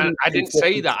 I didn't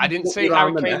say that. I didn't say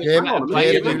Harry Kane.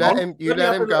 You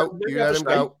let him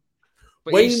go.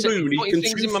 But Wayne Rooney can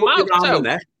shoot around the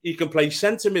net. He can play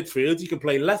centre midfield. He can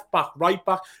play left back, right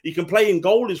back. He can play in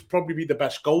goal. He's probably be the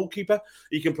best goalkeeper.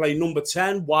 He can play number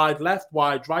 10, wide left,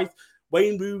 wide right.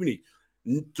 Wayne Rooney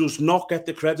does not get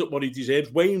the credit what he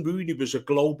deserves. Wayne Rooney was a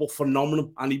global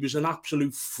phenomenon, and he was an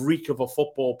absolute freak of a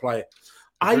football player.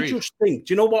 Agreed. I just think,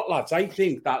 do you know what, lads? I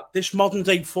think that this modern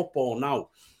day football now,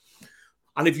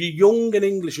 and if you're young and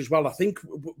English as well, I think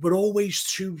we're always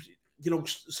too.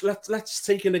 Let's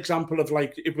take an example of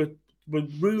like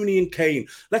with Rooney and Kane.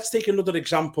 Let's take another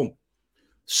example.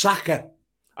 Saka.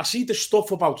 I see the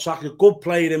stuff about Saka, good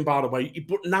player in, by the way,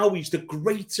 but now he's the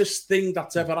greatest thing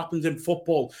that's ever happened in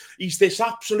football. He's this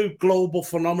absolute global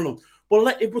phenomenon.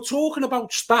 But if we're talking about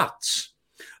stats,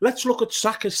 let's look at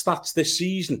Saka's stats this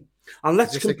season. And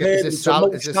let's compare him to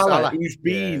Mo Salah, who's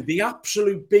been the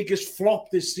absolute biggest flop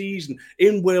this season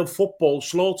in world football,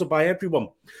 slaughtered by everyone.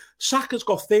 Saka's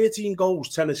got 13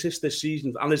 goals, 10 assists this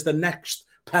season, and is the next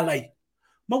Pele.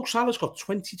 Mo Salah's got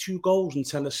 22 goals and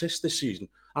 10 assists this season,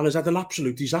 and has had an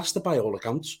absolute disaster by all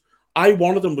accounts.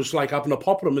 One of them was like having a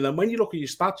pop at him, and then when you look at your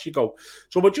stats, you go.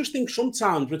 So I just think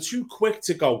sometimes we're too quick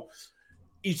to go,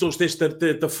 he does this,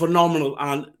 the phenomenal.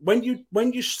 And when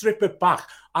you strip it back,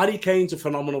 Harry Kane's a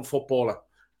phenomenal footballer.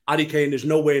 Harry Kane is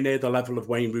nowhere near the level of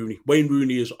Wayne Rooney. Wayne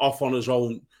Rooney is off on his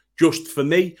own. Just for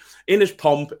me, in his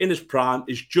pomp, in his prime,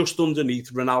 is just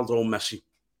underneath Ronaldo and Messi.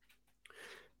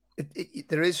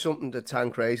 There is something that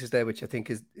Tank raises there, which I think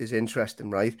is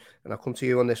interesting, right? And I'll come to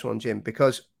you on this one, Jim,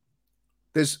 because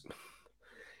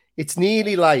it's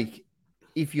nearly like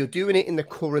if you're doing it in the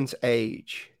current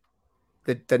age,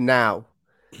 the now,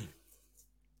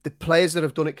 the players that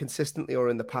have done it consistently or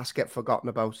in the past get forgotten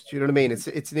about. Do you know what I mean?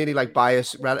 It's nearly like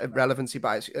bias, relevancy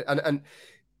bias, and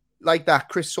like that,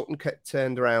 Chris Sutton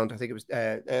turned around, I think it was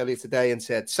earlier today, and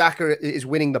said, Saka is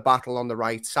winning the battle on the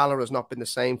right. Salah has not been the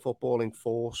same footballing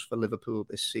force for Liverpool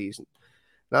this season.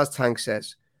 And as Tank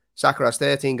says, Saka has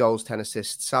 13 goals, 10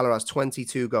 assists. Salah has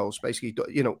 22 goals, basically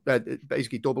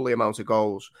double the amount of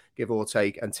goals, give or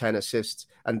take, and 10 assists.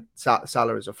 And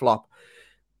Salah is a flop.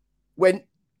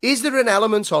 Is there an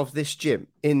element of this, Jim,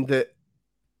 in that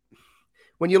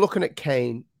when you're looking at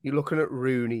Kane, you're looking at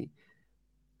Rooney,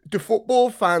 do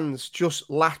football fans just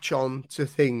latch on to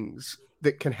things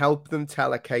that can help them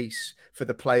tell a case for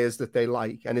the players that they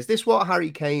like? And is this what Harry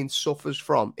Kane suffers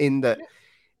from? In that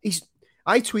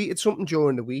I tweeted something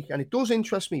during the week, and it does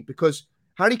interest me because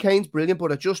Harry Kane's brilliant,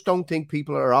 but I just don't think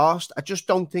people are asked. I just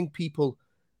don't think people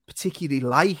particularly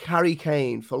like Harry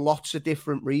Kane for lots of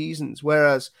different reasons.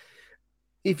 Whereas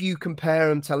if you compare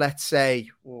him to, let's say,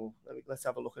 let's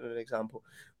have a look at an example.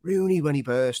 Rooney, when he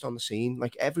burst on the scene,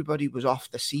 like everybody was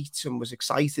off the seats and was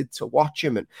excited to watch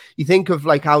him. And you think of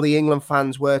like how the England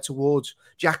fans were towards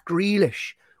Jack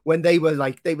Grealish when they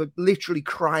were literally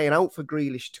crying out for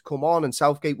Grealish to come on and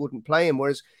Southgate wouldn't play him.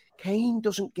 Whereas Kane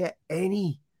doesn't get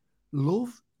any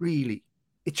love, really.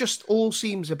 It just all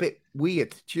seems a bit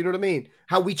weird. Do you know what I mean?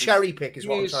 How we cherry pick is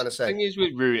what I'm trying to say. The thing is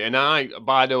with Rooney, and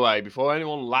by the way, before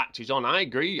anyone latches on, I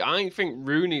agree. I think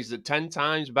Rooney's the 10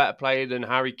 times better player than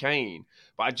Harry Kane.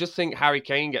 But I just think Harry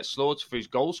Kane gets slaughtered for his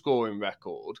goal scoring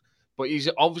record. But he's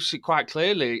obviously quite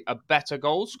clearly a better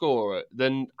goal scorer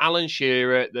than Alan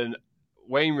Shearer, than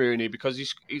Wayne Rooney, because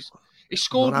He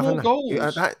scored more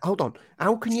goals. Hold on.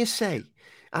 How can you say?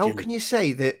 How Jimmy. can you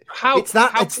say that? How, it's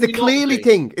that. how It's can the he not clearly be?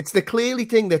 thing. It's the clearly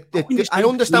thing that I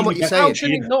understand what you're saying. How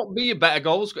can he not be a better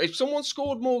goal scorer? If someone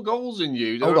scored more goals than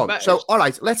you, Hold on. So, all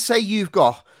right, let's say you've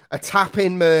got a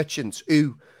tap-in merchant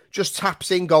who just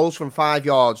taps in goals from 5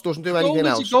 yards, doesn't do anything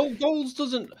else. Goals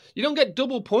doesn't. You don't get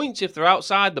double points if they're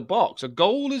outside the box. A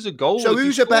goal is a goal. So, If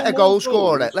who's you a better score goal more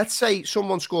scorer? goals- Let's say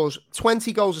someone scores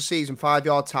 20 goals a season,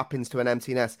 5-yard tap-ins to an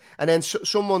empty net, and then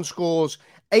someone scores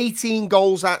 18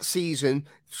 goals that season,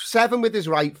 7 with his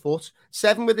right foot,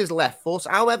 7 with his left foot,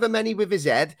 however many with his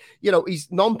head. You know, he's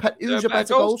who's a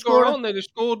better goal scorer? On there, they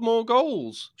scored more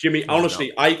goals. Jimmy,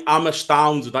 honestly, I am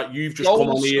astounded that you've just come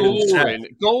on here and said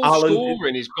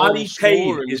scoring is goal Harry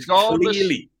scoring. Kane is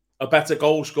clearly a better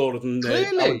goal scorer than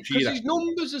clearly, because his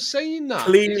numbers are saying that.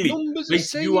 Clearly, his numbers are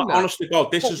saying you are that. honest to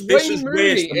God. This is Wayne worse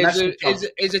Rooney than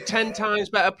is a 10 times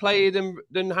better player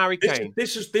than Harry Kane.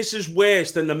 This is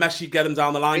worse than the Messi get him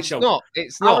down the line show.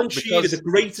 It's not. Alan Shearer, the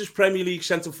greatest Premier League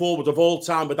centre forward of all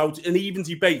time, without an even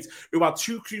debate, who had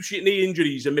 2 cruciate knee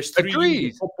injuries and missed 3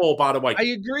 years of football. By the way, I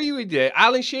agree with you.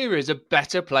 Alan Shearer is a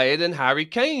better player than Harry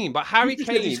Kane, but Harry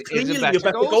Kane is a better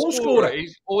goal scorer.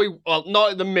 Well,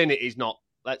 not at the minute. He's not.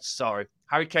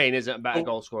 Harry Kane isn't a better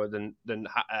goal scorer than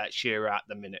Shearer at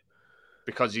the minute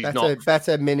because he's not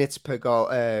better minutes per goal,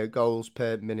 goals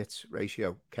per minute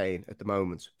ratio. Kane at the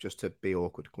moment, just to be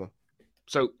awkward. Come on.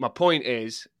 So my point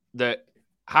is that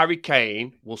Harry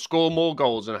Kane will score more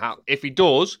goals than if he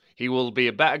does, he will be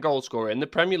a better goal scorer in the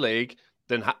Premier League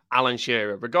than Alan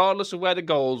Shearer, regardless of where the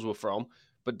goals were from.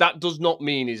 But that does not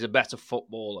mean he's a better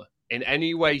footballer in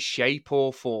any way, shape,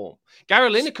 or form. Gary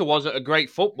Lineker wasn't a great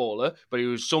footballer, but he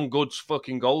was some good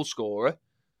fucking goal scorer.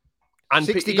 And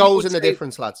 60 goals in the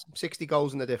difference, lads. 60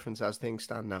 goals in the difference as things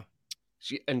stand now.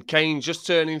 And Kane's just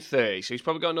turning 30, so he's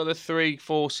probably got another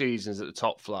 3-4 seasons at the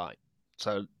top flight.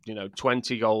 So,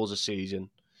 20 goals a season,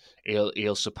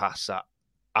 he'll surpass that.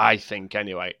 I think,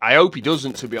 anyway. I hope he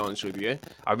doesn't, to be honest with you.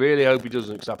 I really hope he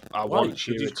doesn't, because I want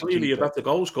Shearer to keep it. He's clearly a better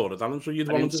goal scorer, Dan. So you'd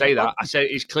I didn't say that. I said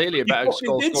he's clearly a better goal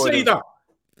scorer. You did say that.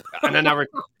 And then I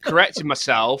corrected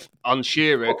myself on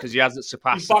Shearer because he hasn't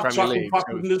surpassed the Premier League.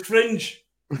 In the fringe.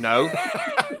 No.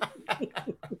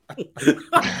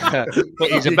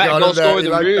 But he's a better goal scorer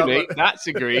than Rooney. That's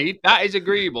agreed. That is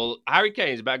agreeable. Harry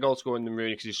Kane is a better goal scorer than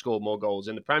Rooney because he scored more goals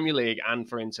in the Premier League and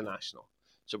for international.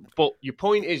 So, but your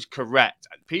point is correct.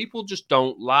 People just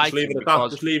don't like just leave it him at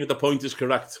that. Just leave it. The point is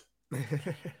correct.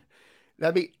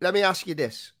 Let me ask you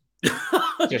this.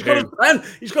 He's got his pen.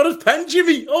 He's got his pen,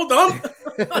 Jimmy. Hold on.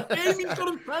 He's got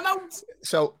his pen out.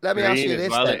 So let me ask you this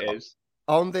well then. It is.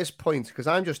 On this point, because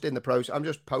I'm just in the process, I'm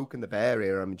just poking the bear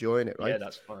here. I'm enjoying it, right? Yeah,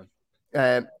 that's fine.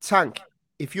 Tank,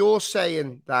 if you're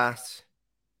saying that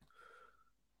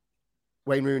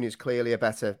Wayne Rooney is clearly a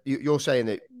better, you're saying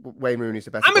that Wayne Rooney is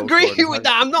the better. I'm agreeing with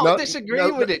that. I'm not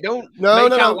disagreeing with it. Don't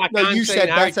make out like I'm you saying said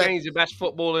Harry better. Kane's the best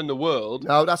footballer in the world.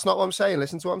 No, that's not what I'm saying.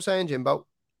 Listen to what I'm saying, Jimbo.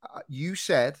 You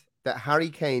said that Harry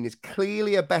Kane is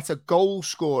clearly a better goal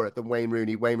scorer than Wayne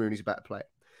Rooney. Wayne Rooney's a better player.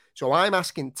 So I'm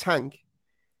asking Tank,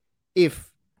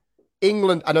 if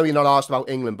England, I know you're not asked about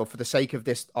England, but for the sake of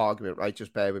this argument, right,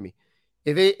 just bear with me.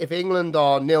 If England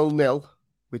are 0-0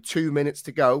 with 2 minutes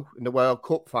to go in the World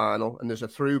Cup final and there's a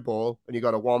through ball and you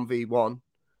got a 1v1,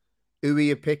 who are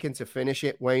you picking to finish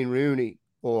it, Wayne Rooney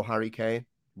or Harry Kane?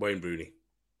 Wayne Rooney.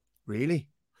 Really?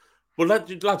 Well, lads,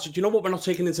 do you know what we're not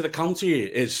taking into account here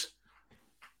is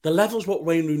the levels what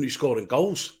Wayne Rooney scored in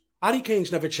goals. Harry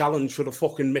Kane's never challenged for the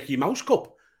fucking Mickey Mouse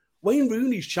Cup. Wayne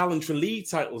Rooney's challenged for league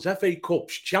titles, FA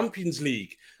Cups, Champions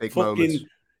League. Big moments.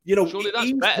 Surely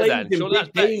that's better then. Surely that's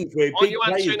better. Aren't you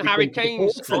answering Harry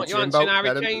Kane's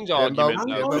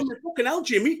argument? Fucking hell,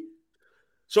 Jimmy.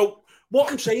 So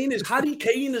what I'm saying is Harry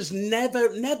Kane has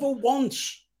never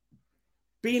once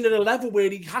been at a level where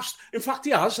he has. In fact,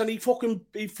 he has, and he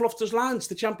fluffed his lines,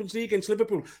 the Champions League against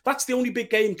Liverpool. That's the only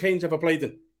big game Kane's ever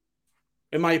played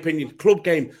in my opinion. Club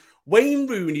game. Wayne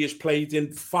Rooney has played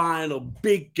in final,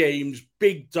 big games,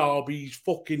 big derbies,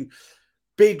 fucking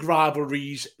big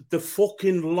rivalries, the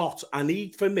fucking lot. And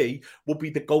he, for me, will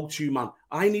be the go-to man.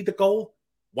 I need the goal.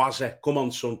 Wazza, come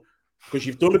on, son. Because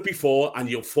you've done it before and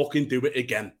you'll fucking do it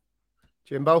again.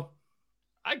 Jimbo?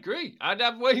 I agree. I'd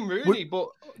have Wayne Rooney, but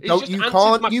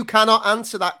you cannot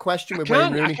answer that question with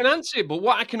Wayne Rooney. I can answer it, but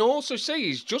what I can also say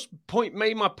is just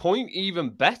made my point even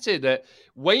better that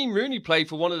Wayne Rooney played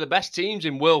for one of the best teams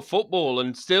in world football,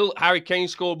 and still Harry Kane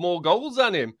scored more goals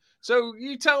than him. So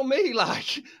you tell me,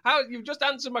 how you've just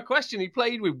answered my question. He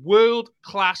played with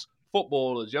world-class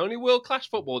footballers. The only world-class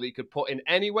footballer that he could put in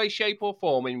any way, shape, or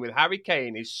form in with Harry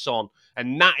Kane is Son,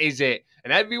 and that is it.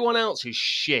 And everyone else is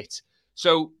shit.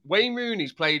 So Wayne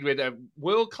Rooney's played with a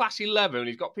world-class 11.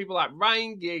 He's got people like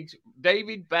Ryan Giggs,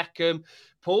 David Beckham,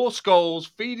 Paul Scholes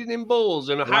feeding him balls,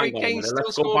 and Harry Kane still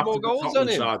Let's go scored back more to the goals than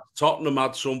Tottenham him. side. Tottenham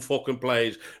had some fucking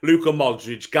players. Luka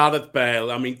Modric, Gareth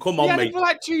Bale. I mean, come on, Yeah, mate. for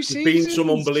like 2 There's seasons. been some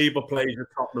unbelievable players at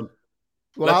Tottenham.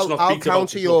 Well, I'll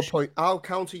counter your point. I'll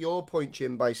counter your point,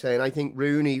 Jim, by saying I think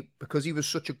Rooney, because he was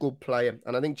such a good player,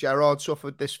 and I think Gerrard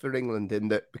suffered this for England in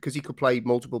that because he could play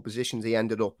multiple positions, he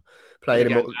ended up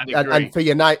playing him. And for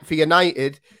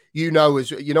United, you know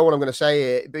what I'm going to say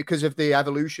here, because of the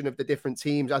evolution of the different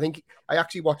teams. I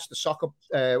actually watched the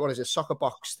soccer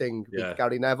box thing with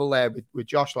Gary Neville there with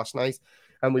Josh last night,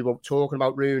 and we were talking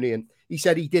about Rooney, and he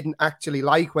said he didn't actually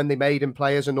like when they made him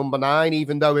play as a number 9,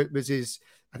 even though it was his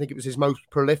most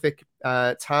prolific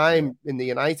time in the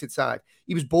United side.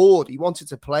 He was bored. He wanted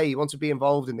to play. He wanted to be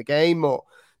involved in the game more.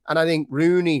 And I think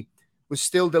Rooney was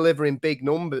still delivering big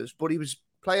numbers, but he was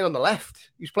playing on the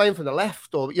left. He was playing from the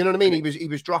left, or you know what I mean? He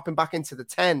was dropping back into the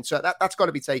 10. So that's got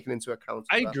to be taken into account.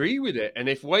 I agree with it. And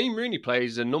if Wayne Rooney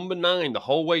plays a number 9 the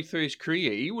whole way through his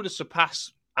career, he would have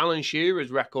surpassed Alan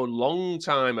Shearer's record long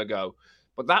time ago.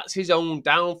 But that's his own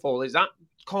downfall. You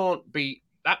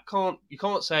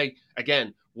can't say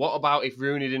again. What about if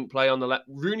Rooney didn't play on the left?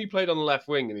 Rooney played on the left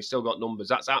wing and he still got numbers.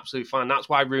 That's absolutely fine. That's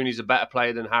why Rooney's a better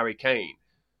player than Harry Kane.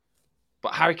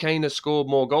 But Harry Kane has scored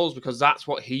more goals because that's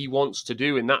what he wants to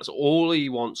do. And that's all he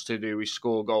wants to do is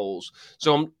score goals.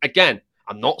 So,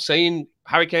 I'm not saying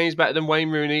Harry Kane's better than Wayne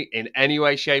Rooney in any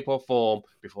way, shape or form.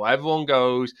 Before everyone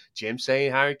goes, Jim's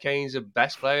saying Harry Kane's the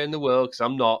best player in the world, because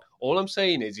I'm not. All I'm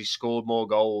saying is he scored more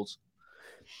goals.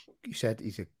 You said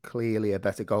he's clearly a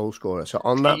better goal scorer. So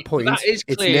on that point, it's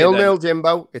clear, 0-0,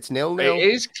 Jimbo. It's 0-0. It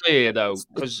is clear, though,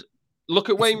 because look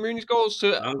at Wayne Rooney's goals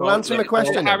to answer my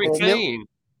question. Harry Kane.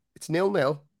 It's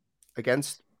 0-0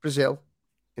 against Brazil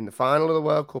in the final of the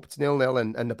World Cup. It's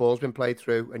 0-0 and the ball's been played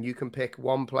through, and you can pick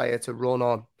one player to run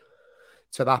on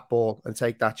to that ball and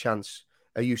take that chance.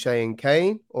 Are you saying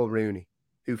Kane or Rooney?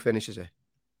 Who finishes it?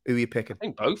 Who are you picking? I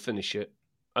think both finish it.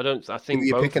 I think who are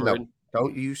you both picking, are though?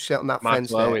 Don't you sit on that Matt fence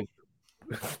Glowing.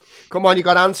 there. Come on, you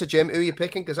got to answer, Jim. Who are you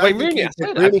picking? Because I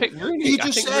picked Rooney. You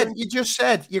just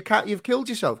said you've killed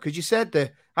yourself because you said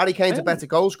that Harry Kane's a better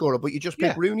goal scorer, but you just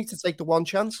picked Rooney to take the one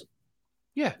chance.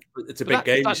 Yeah, it's a big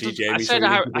game, you see, Jamie.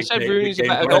 I said Rooney's a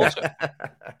better goal scorer.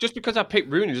 Just because I picked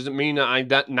Rooney doesn't mean that I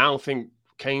now think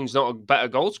Kane's not a better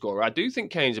goal scorer. I do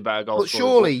think Kane's a better goal scorer. But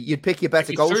surely you'd pick your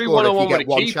better goal scorer if you get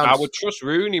one chance. I would trust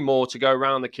Rooney more to go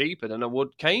around the keeper than I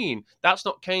would Kane. That's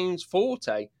not Kane's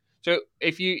forte. So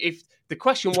if the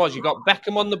question was, you got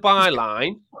Beckham on the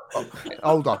byline.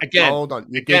 Hold on.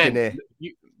 You're digging here.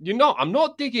 You're not. I'm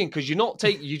not digging because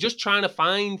you're just trying to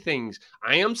find things.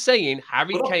 I am saying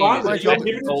Harry Kane is a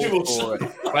better goal scorer.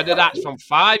 Whether that's from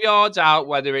 5 yards out,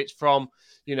 whether it's from,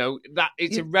 that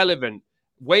it's irrelevant.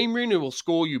 Wayne Rooney will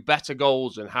score you better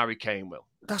goals than Harry Kane will.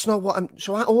 That's not what I'm.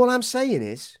 So all I'm saying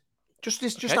is, just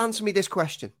answer me this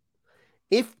question.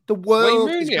 If the world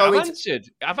Wayne Rooney, is going I've answered,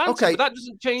 but that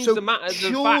doesn't change the matter.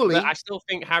 The fact that I still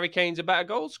think Harry Kane's a better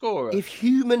goal scorer. If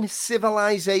human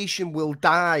civilization will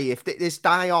die, if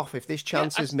this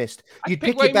chance is missed, you'd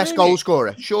pick your best goal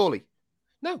scorer, surely.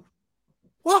 No.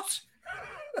 What?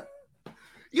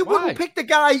 You wouldn't pick the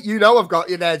guy. I've got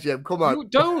you there, Jim. Come on. You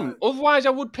don't. Otherwise,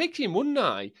 I would pick him, wouldn't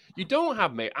I? You don't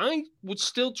have me. I would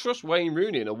still trust Wayne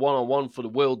Rooney in a one-on-one for the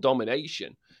world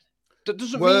domination. That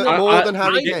doesn't mean more than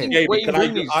Harry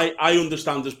Kane. I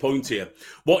understand his point here.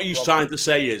 What he's trying to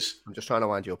say is, I'm just trying to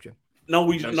wind you up, Jim. No,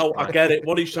 I get it.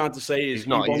 What he's trying to say is, he's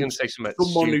not. He's going to say something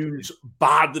someone who's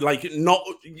bad, like not.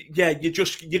 Yeah,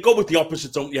 you go with the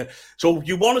opposite, don't you? So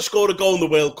you want to score a goal in the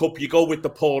World Cup, you go with the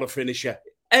poorer finisher.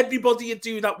 Everybody would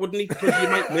do that, wouldn't he? Because you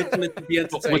might miss it to be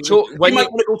entertaining. You might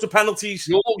want to go to penalties.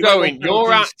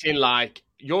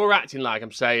 You're acting like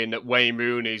I'm saying that Wayne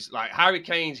Rooney's like Harry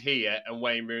Kane's here and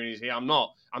Wayne Rooney's here. I'm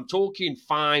not. I'm talking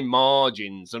fine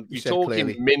margins and you're talking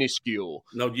clearly. Minuscule.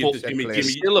 No,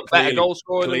 he's still a better goal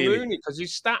scorer than Rooney because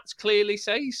his stats clearly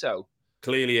say so.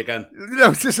 Clearly again.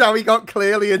 Notice how he got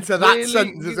clearly into that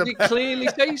sentence. He clearly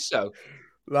say so.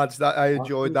 Lads, I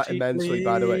enjoyed that immensely,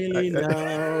 by the way. Now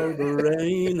the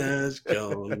rain has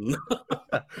gone.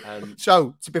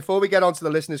 So, before we get on to the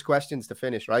listeners' questions to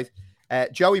finish, right?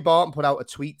 Joey Barton put out a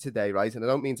tweet today, right? And I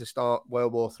don't mean to start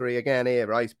World War III again here,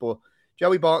 right? But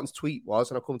Joey Barton's tweet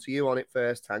was, and I'll come to you on it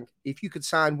first, Tank. If you could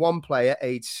sign one player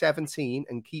age 17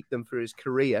 and keep them for his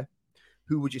career,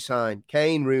 who would you sign?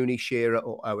 Kane, Rooney, Shearer,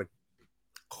 or Owen?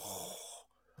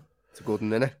 It's a good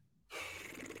one, isn't it?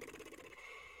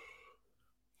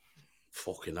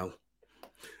 Fucking hell.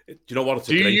 Do you know what?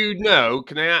 Do you know?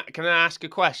 Can I ask a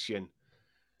question?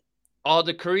 are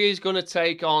the careers going to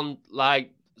take on,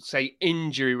 like, say,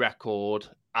 injury record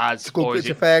as? It's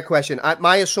a fair question.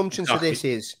 My assumption to this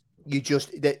is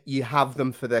that you have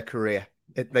them for their career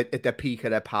at the peak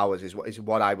of their powers is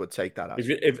what I would take that as.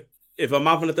 If I'm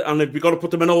having it, and if we got to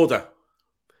put them in order,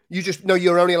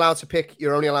 you're only allowed to pick.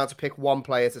 You're only allowed to pick one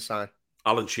player to sign.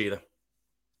 Alan Shearer.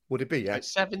 Would it be? Yeah, at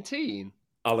 17.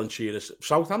 Alan Shearer,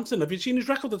 Southampton. Have you seen his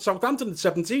record at Southampton at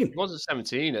 17? He wasn't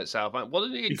 17 at Southampton.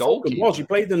 Wasn't he a goalkeeper? He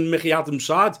played in Mickey Adams'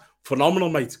 side. Phenomenal,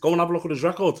 mate. Go and have a look at his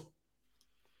record.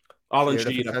 Alan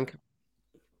Shearer.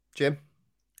 Jim?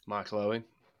 Michael Owen.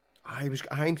 I'm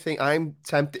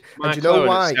tempted. Michael and do you know Owen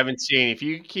why? At 17. If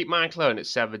you keep Michael Owen at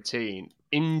 17,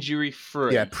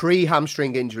 injury-free. Yeah,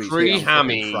 pre-hamstring injuries.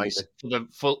 Pre-hammies.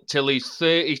 Till he's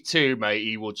 32, mate,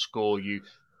 he would score you.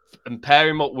 And pair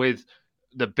him up with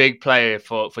the big player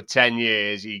for 10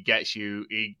 years, he gets you.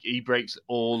 He breaks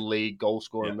all league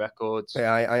goal-scoring records.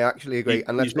 Yeah, I actually agree.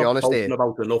 And let's be honest here.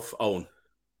 About enough, Owen.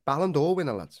 Ballon d'Or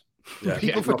winner, lads. Yeah,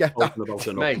 people forget that.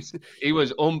 Mate, he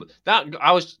was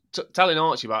I was telling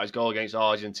Archie about his goal against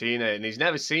Argentina, and he's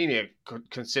never seen it.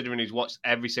 Considering he's watched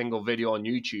every single video on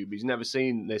YouTube, he's never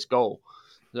seen this goal.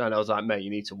 And I was like, mate, you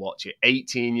need to watch it.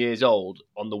 18 years old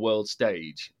on the world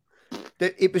stage.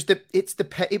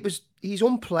 He's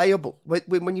unplayable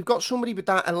when you've got somebody with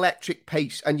that electric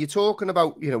pace, and you're talking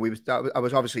about, I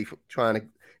was obviously trying to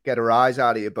get a rise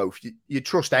out of you both. You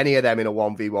trust any of them in a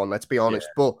 1v1, let's be honest.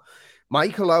 Yeah. But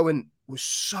Michael Owen was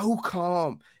so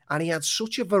calm, and he had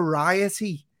such a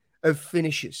variety of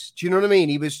finishes. Do you know what I mean?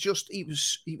 He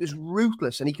was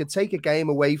ruthless, and he could take a game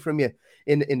away from you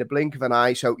in the blink of an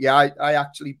eye. So yeah, I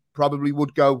actually probably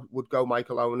would go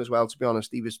Michael Owen as well. To be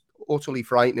honest, he was utterly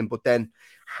frightening, but then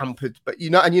hampered. But you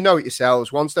know it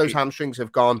yourselves. Once those hamstrings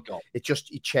have gone, it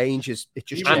changes. It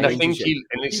just and changes.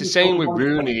 I think it's the same with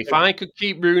Rooney. If I could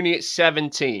keep Rooney at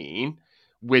 17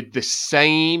 with the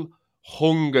same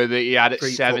hunger that he had at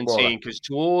 17, because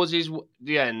towards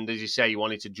the end, as you say, he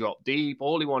wanted to drop deep.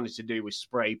 All he wanted to do was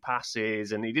spray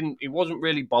passes, and he wasn't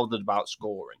really bothered about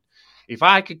scoring. If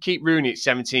I could keep Rooney at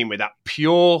 17 with that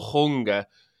pure hunger,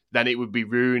 then it would be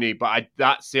Rooney. But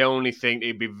that's the only thing.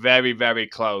 It'd be very, very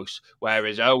close.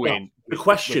 Whereas Owen, the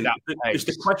question is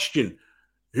the question: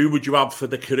 who would you have for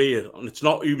the career? And it's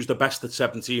not who was the best at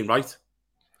 17, right?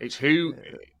 It's who,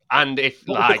 and if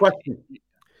what was the question?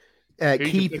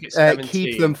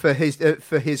 Keep them for his career,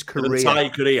 for the entire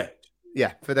career.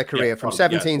 Yeah, for their career from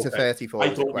 17 to 34. I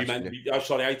thought you meant.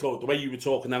 I thought the way you were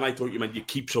talking, then I thought you meant you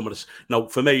keep some of this. No,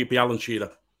 for me, it'd be Alan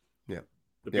Shearer.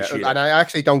 Yeah, and I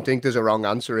actually don't think there's a wrong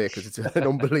answer here because it's an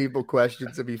unbelievable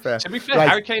question. To be fair, right.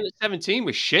 Harry Kane at 17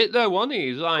 was shit though, wasn't he?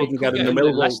 He was like, couldn't get in the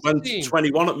Millwall. Went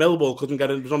 21 at Millwall, couldn't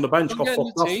get in. Was on the bench, got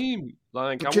fucked off. Do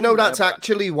you know that's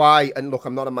actually why? And look,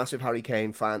 I'm not a massive Harry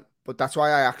Kane fan, but that's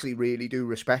why I actually really do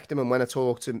respect him. And when I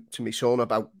talk to my son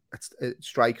about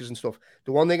strikers and stuff,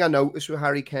 the one thing I noticed with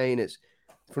Harry Kane is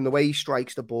from the way he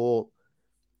strikes the ball,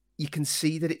 you can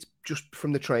see that it's just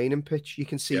from the training pitch. You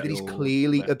can see that he's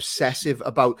clearly obsessive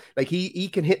about, like, he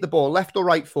can hit the ball left or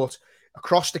right foot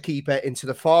across the keeper into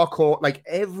the far court, like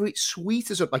every sweet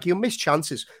as up. Like, he'll miss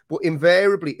chances, but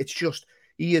invariably it's just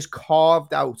he has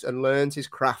carved out and learned his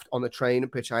craft on the training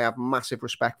pitch. I have massive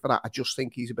respect for that. I just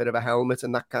think he's a bit of a helmet,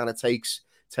 and that kind of takes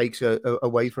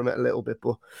away from it a little bit.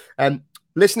 But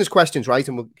listeners' questions, right?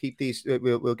 And we'll keep these.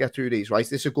 We'll get through these, right?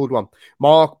 This is a good one.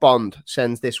 Mark Bond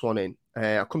sends this one in.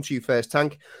 I'll come to you first,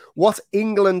 Tank. What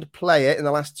England player in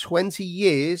the last 20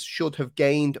 years should have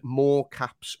gained more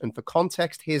caps? And for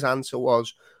context, his answer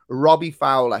was Robbie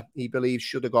Fowler. He believes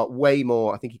should have got way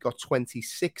more. I think he got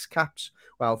 26 caps,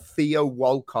 while Theo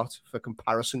Walcott, for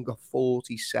comparison, got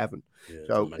 47. Yeah,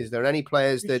 so is there any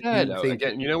players that you think...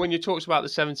 Again, when you talked about the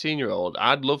 17-year-old,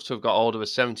 I'd love to have got hold of a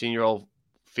 17-year-old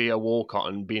Theo Walcott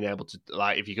and being able to,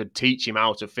 like, if you could teach him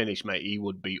how to finish, mate, he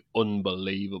would be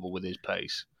unbelievable with his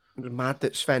pace. Mad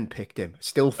that Sven picked him.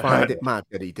 Still find it mad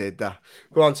that he did that.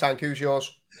 Go on, Tank, who's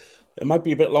yours? It might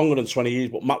be a bit longer than 20 years,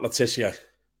 but Matt Le Tissier.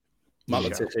 Matt Le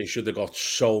Tissier should have got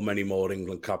so many more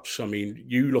England caps. I mean,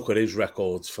 you look at his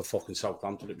records for fucking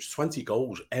Southampton. It was 20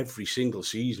 goals every single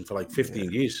season for like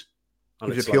 15 years.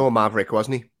 And he was a pure maverick,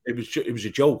 wasn't he? It was a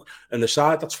joke. And the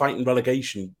side that's fighting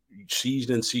relegation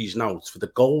season in, season out, for the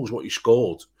goals, what he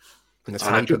scored. And the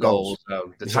type of goals.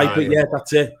 Yeah,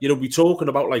 that's it. We're talking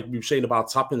about, like we were saying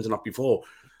about tappings and that before.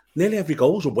 Nearly every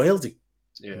goal's a worldie.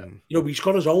 Yeah. He's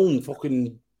got his own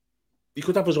fucking... He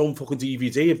could have his own fucking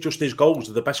DVD of just his goals.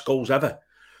 They're the best goals ever.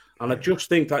 And I just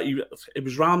think that it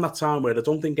was around that time where I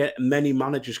don't think many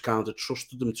managers kind of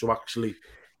trusted him to actually...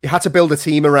 You had to build a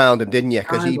team around him, didn't you?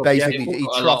 Because he basically he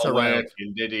trotted around.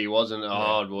 Did he? He wasn't a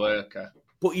hard worker.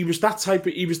 But he was that type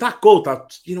of... He was that good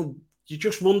that, you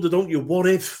just wonder, don't you? What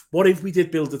if we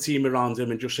did build a team around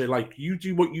him and just say, like, you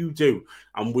do what you do,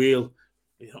 and we'll,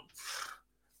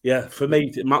 yeah. For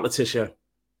me, Matt Le Tissier.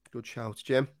 Good shout,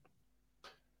 Jim.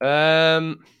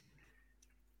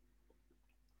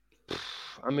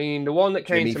 I mean, the one that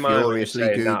came Jimmy to mind furiously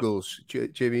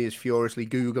Googles. Jimmy is furiously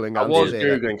Googling. I was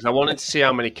Googling because I wanted to see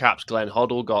how many caps Glenn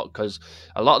Hoddle got, because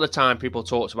a lot of the time people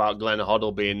talked about Glenn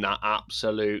Hoddle being that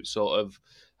absolute sort of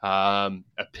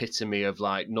epitome of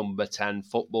like number 10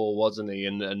 football, wasn't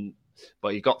he?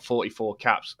 But he got 44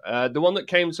 caps. The one that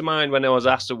came to mind when I was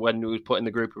asked when he was put in the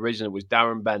group originally was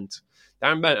Darren Bent.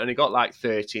 Darren Bent, and he got like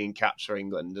 13 caps for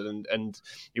England, and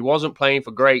he wasn't playing for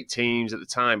great teams at the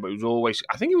time, but he was always,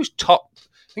 I think he was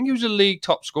a league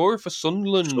top scorer for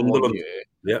Sunderland. 1 year.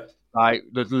 Yeah. Like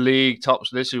the league tops.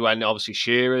 This is when obviously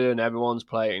Shearer and everyone's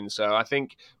playing. So I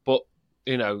think, but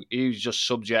he was just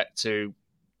subject to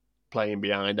playing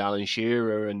behind Alan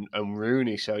Shearer and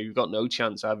Rooney. So you've got no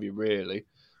chance, have you, really?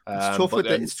 It's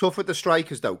tough with the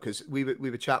strikers though, because we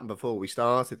were chatting before we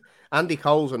started. Andy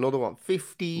Cole's another one,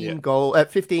 15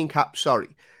 caps,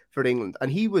 for England,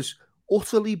 and he was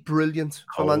utterly brilliant.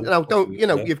 Now,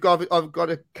 I've got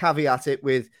to caveat it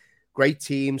with great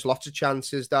teams, lots of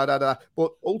chances, but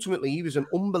ultimately he was an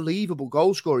unbelievable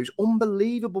goal scorer. He's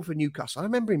unbelievable for Newcastle. I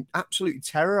remember him absolutely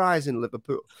terrorising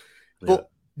Liverpool. But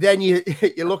then you're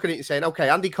looking at it and saying, okay,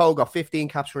 Andy Cole got 15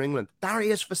 caps for England.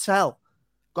 Darius Vassell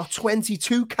got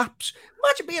 22 caps.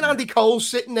 Imagine being Andy Cole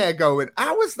sitting there going,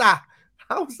 How's that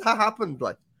happened?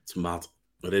 Like, it's mad.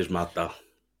 It is mad, though.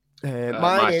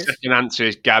 My second answer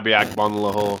is Gabby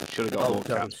Agbonlahor. Should have got more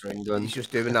caps for England. He's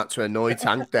just doing that to annoy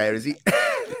Tank there, is he?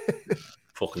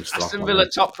 Fucking strap. Aston Villa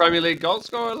top Premier League goal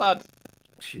scorer, lad.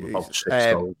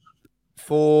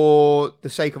 For the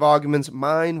sake of arguments,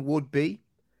 mine would be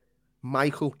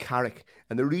Michael Carrick.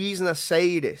 And the reason I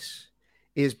say this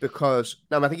is because,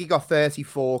 I think he got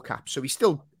 34 caps, so he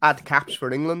still had caps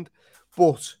for England.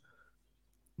 But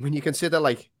when you consider,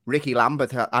 like, Ricky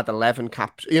Lambert had 11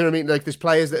 caps, you know what I mean? Like, there's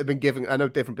players that have been given, I know,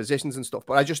 different positions and stuff,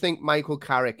 but I just think Michael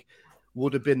Carrick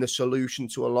would have been the solution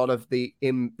to a lot of the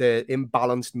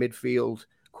imbalanced midfield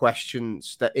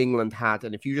questions that England had.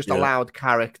 And if you just allowed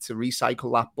Carrick to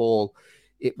recycle that ball,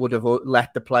 it would have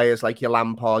let the players like your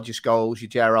Lampard, your Scholes, your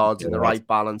Gerrards in the right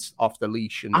balance off the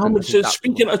leash.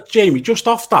 Speaking of Jamie, just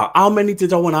off that, how many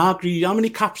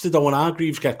caps did Owen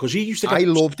Hargreaves get? Because he used to get... I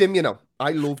loved him,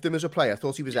 I loved him as a player. I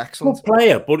thought he was excellent. Good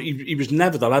player, but he was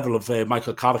never the level of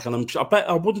Michael Carrick. And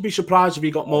I wouldn't be surprised if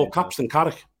he got more caps than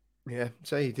Carrick. Yeah,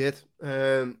 say he did.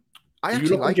 I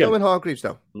actually like Owen Hargreaves,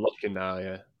 though. I'm looking now,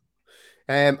 yeah.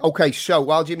 Okay, so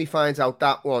while Jimmy finds out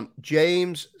that one,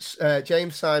 James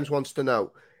Symes wants to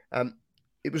know.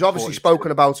 It was obviously 42.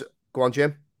 spoken about. Go on,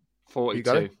 Jim. 42. You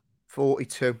got it?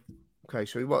 42. Okay,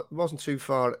 so he wasn't too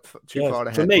far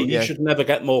ahead. For me, he should never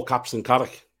get more caps than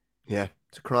Carrick. Yeah,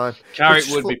 it's a crime. Carrick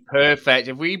would be perfect.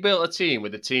 If we built a team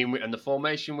with the team and the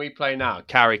formation we play now,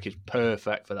 Carrick is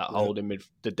perfect for that holding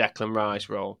the Declan Rice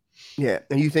role. Yeah,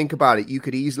 and you think about it, you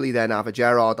could easily then have a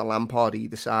Gerrard and Lampard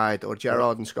either side, or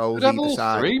Gerrard and Scholes either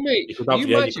side. Three, mate. You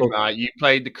imagine, right? You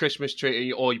played the Christmas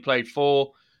tree, or you played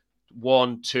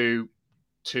 4-1-2-2-1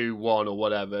 or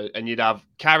whatever, and you'd have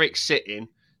Carrick sitting,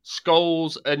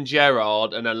 Scholes and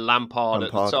Gerrard, and then Lampard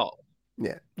at the top.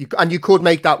 Yeah, you could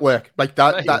make that work. Like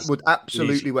that would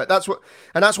absolutely work. That's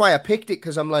why I picked it,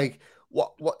 because I'm like,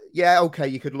 what? Yeah, okay,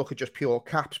 you could look at just pure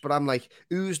caps, but I'm like,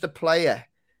 who's the player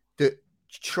that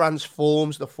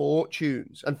transforms the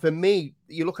fortunes? And for me,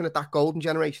 you're looking at that golden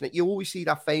generation. You always see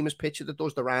that famous picture that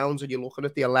does the rounds, and you're looking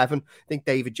at the 11. I think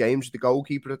David James was the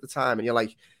goalkeeper at the time, and you're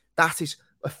like, that is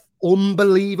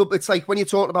unbelievable. It's like when you're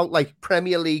talking about like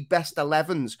Premier League best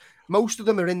 11s, most of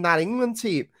them are in that England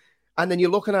team. And then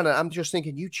you're looking at it, I'm just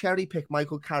thinking, you cherry pick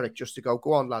Michael Carrick just to go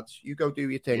on, lads, you go do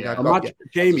your thing. Yeah.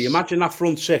 Imagine that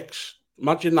front six.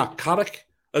 Imagine that Carrick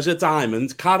as a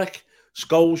diamond. Carrick,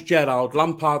 Scholes, Gerrard,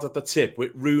 Lampard at the tip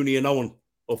with Rooney and Owen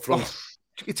up front. Oh,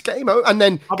 it's game out. And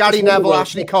then Gary Neville,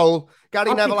 Ashley Cole,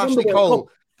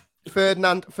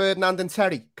 Ferdinand and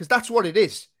Terry. Because that's what it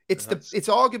is. It's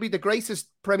arguably the greatest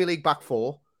Premier League back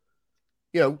four.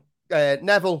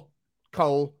 Neville,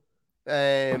 Cole,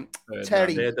 Terry,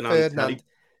 Ferdinand.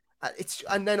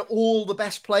 And then all the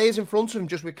best players in front of him,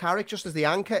 just with Carrick just as the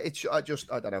anchor. I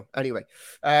don't know. Anyway,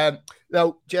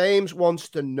 now James wants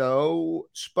to know.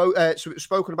 So it was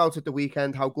spoken about at the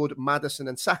weekend how good Maddison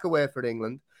and Saka were for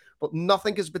England, but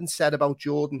nothing has been said about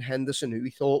Jordan Henderson, who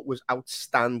he thought was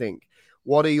outstanding.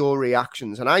 What are your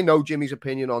reactions? And I know Jimmy's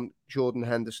opinion on Jordan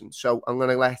Henderson, so I'm going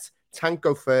to let Tank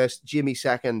go first, Jimmy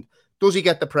second. Does he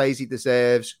get the praise he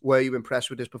deserves? Were you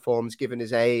impressed with his performance, given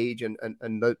his age and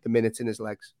the minutes in his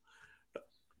legs?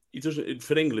 he doesn't,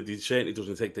 for England, he certainly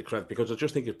doesn't take the credit, because I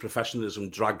just think his professionalism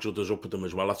drags others up with him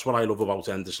as well. That's what I love about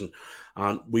Henderson.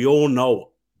 And we all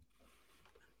know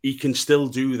he can still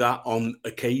do that on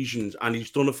occasions, and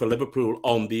he's done it for Liverpool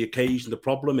on the occasion. The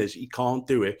problem is he can't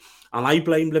do it, and I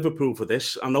blame Liverpool for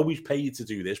this. I know he's paid to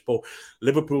do this, but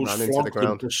Liverpool's flogged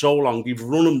him for so long. They've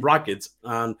run him ragged.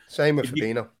 And same with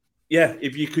Fabinho.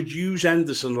 If you could use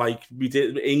Henderson like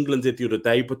England did the other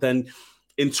day, but then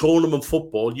in tournament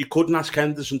football, you couldn't ask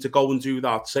Henderson to go and do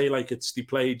that. Say like they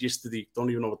played yesterday. Don't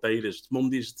even know what day it is. It's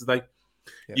Mondays today.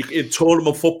 Yeah. In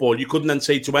tournament football, you couldn't then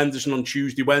say to Henderson on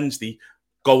Tuesday, Wednesday,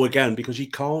 go again, because he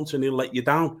can't, and he'll let you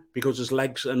down because his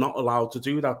legs are not allowed to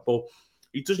do that. But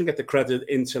he doesn't get the credit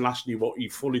internationally what he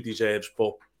fully deserves.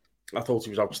 But I thought he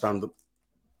was outstanding.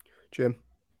 Jim?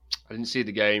 I didn't see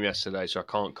the game yesterday, so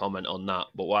I can't comment on that.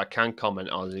 But what I can comment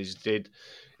on is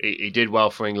he did well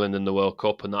for England in the World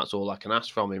Cup, and that's all I can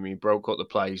ask from him. He broke up the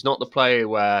play. He's not the player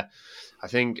where I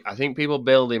think people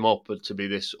build him up to be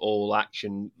this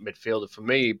all-action midfielder. For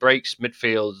me, he breaks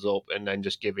midfielders up and then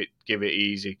just give it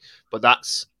easy. But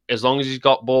that's as long as he's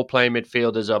got ball-playing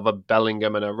midfielders of a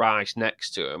Bellingham and a Rice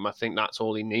next to him. I think that's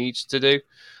all he needs to do.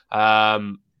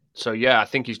 So yeah, I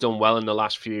think he's done well in the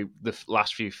last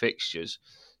few fixtures.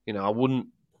 You know, I wouldn't,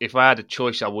 if I had a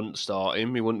choice, I wouldn't start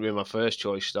him. He wouldn't be my first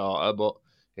choice starter, but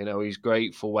you know, he's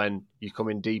great for when you're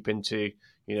coming deep into,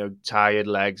 you know, tired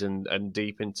legs and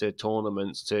deep into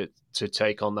tournaments to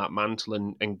take on that mantle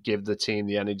and give the team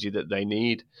the energy that they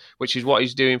need, which is what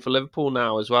he's doing for Liverpool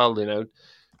now as well. You know,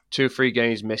 2 or 3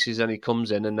 games misses and he comes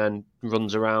in and then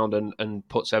runs around and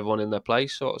puts everyone in their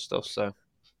place, sort of stuff. So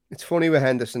it's funny with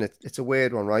Henderson. It's a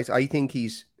weird one, right? I think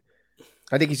he's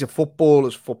a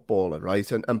footballer's footballer,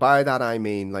 right? And by that I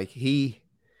mean like he's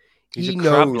a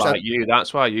crab like you.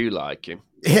 That's why you like him.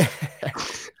 Yeah.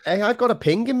 Hey, I've got a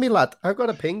ping in me, lad. I've got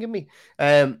a ping in me.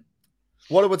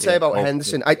 What I would say about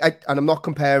Henderson, and I'm not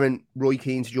comparing Roy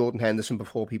Keane to Jordan Henderson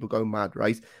before people go mad,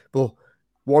 right? But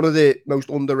one of the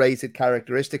most underrated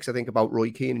characteristics I think about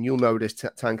Roy Keane, and you'll know this,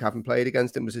 Tank, having played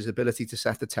against him, was his ability to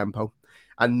set the tempo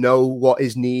and know what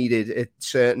is needed at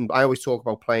certain. I always talk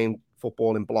about playing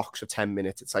football in blocks of 10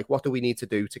 minutes. It's like, what do we need to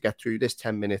do to get through this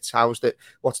 10 minutes?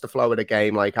 What's the flow of the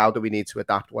game like? How do we need to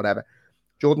adapt? Whatever.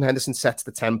 Jordan Henderson sets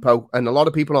the tempo, and a lot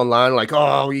of people online are like,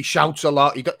 "Oh, he shouts a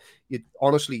lot."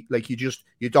 Honestly, like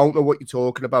you don't know what you're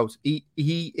talking about. He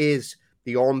is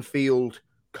the on-field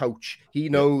coach. He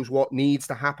knows what needs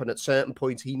to happen at certain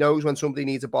points. He knows when somebody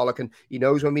needs a bollock, and he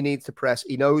knows when we need to press.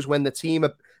 He knows when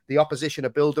the opposition are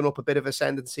building up a bit of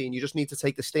ascendancy, and you just need to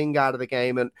take the sting out of the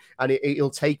game, and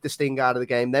he'll take the sting out of the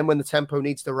game. Then when the tempo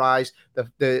needs to rise,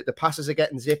 the passes are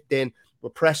getting zipped in. We're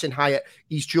pressing higher.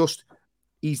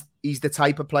 He's the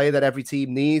type of player that every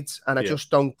team needs, and I just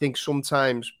don't think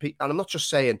sometimes, and I'm not just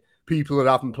saying people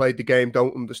that haven't played the game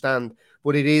don't understand,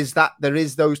 but it is that there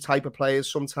is those type of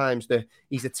players sometimes that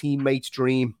he's a teammate's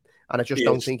dream, and I just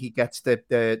don't think he gets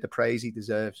the praise he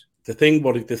deserves. The thing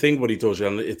what he does,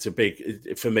 and it's a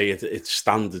big, for me, it's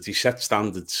standards. He sets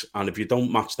standards, and if you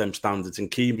don't match them standards, and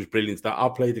Keane was brilliant. That I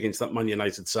played against that Man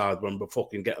United side when we're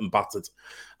fucking getting battered,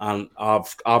 and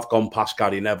I've gone past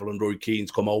Gary Neville and Roy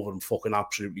Keane's come over and fucking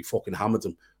absolutely fucking hammered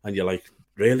him, and you're like,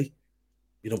 really?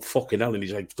 You know, fucking hell. And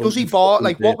he's like, does he bark?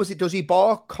 Like, what was it? Does he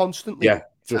bark constantly? Yeah,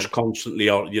 just constantly,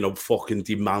 you know, fucking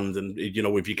demand, and you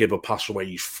know, if you give a pass away,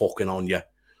 he's fucking on you.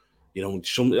 You know,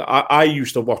 I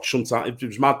used to watch sometimes. It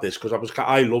was mad this because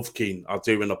I love Keane. I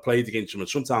do, and I played against him. And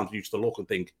sometimes I used to look and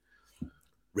think,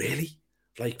 really,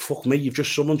 like fuck me,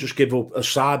 someone just give up a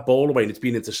side ball away and it's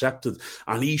been intercepted,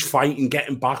 and he's fighting,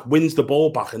 getting back, wins the ball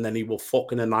back, and then he will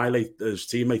fucking annihilate his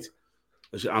teammate.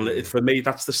 And for me,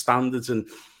 that's the standards, and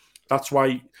that's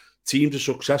why teams are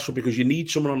successful, because you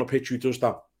need someone on the pitch who does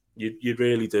that. You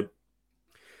really do.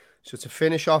 So to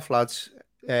finish off, lads.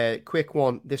 Quick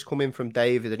one. This coming from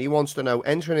David, and he wants to know,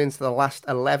 entering into the last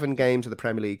 11 games of the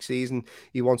Premier League season,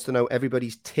 he wants to know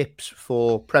everybody's tips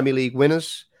for Premier League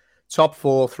winners, top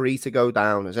 4, 3 to go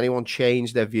down. Has anyone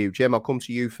changed their view? Jim, I'll come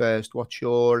to you first. What's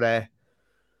your I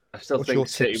still think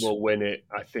City will win it.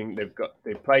 I think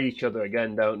they play each other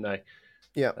again, don't they?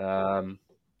 Yeah.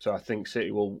 So I think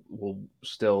City will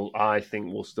still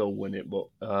win it, but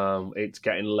it's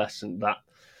getting less, and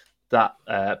that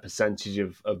percentage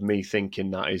of me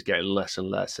thinking that is getting less and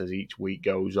less as each week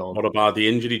goes on. What about the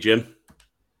injury, Jim?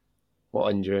 What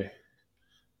injury?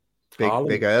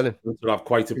 Big Erling. Have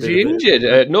quite a is bit he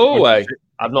injured? No way.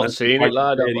 I've not seen it,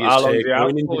 lad. How long is he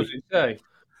out? What did he say?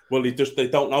 Well, they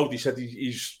don't know. He said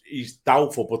he's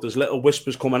doubtful, but there's little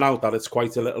whispers coming out that it's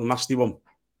quite a little nasty one.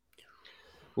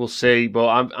 We'll see.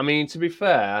 But I mean, to be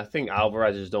fair, I think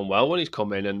Alvarez has done well when he's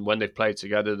come in, and when they've played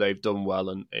together, they've done well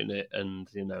in it. And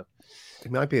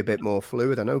it might be a bit more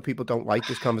fluid. I know people don't like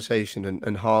this conversation,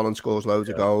 and Haaland scores loads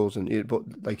of goals, but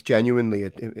like genuinely,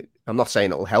 I'm not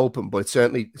saying it'll help them, but it's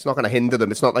not going to hinder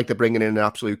them. It's not like they're bringing in an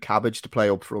absolute cabbage to play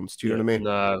up front. Do you know what I mean?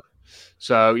 No.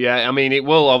 So yeah, I mean, it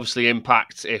will obviously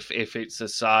impact if it's a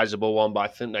sizable one, but I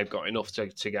think they've got enough to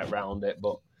get round it.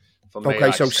 But for me,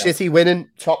 okay, so City winning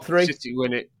top 3. City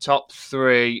win it top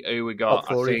 3. Who we got?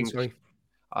 Top 4, I think.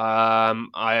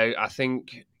 I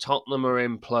think Tottenham are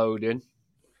imploding.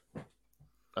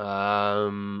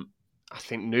 I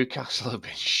think Newcastle have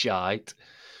been shite.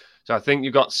 So I think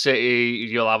you've got City,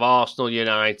 you'll have Arsenal,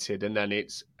 United, and then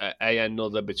it's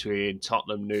another between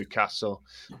Tottenham, Newcastle,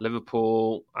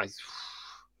 Liverpool.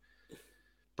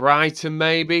 Brighton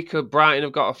maybe. Could Brighton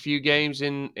have got a few games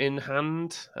in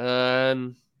hand?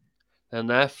 And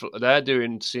they're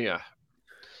doing.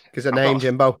 Because a name,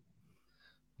 Jimbo.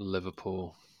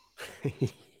 Liverpool.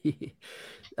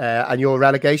 And your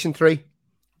relegation 3.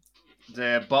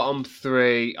 The bottom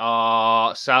 3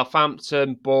 are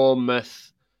Southampton,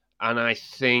 Bournemouth, and I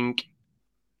think...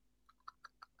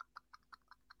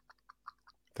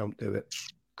 Don't do it.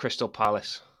 Crystal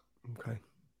Palace. Okay.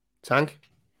 Tank?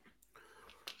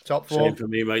 Top 4? Same for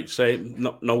me, mate. Same.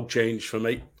 No change for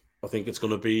me. I think it's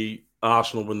going to be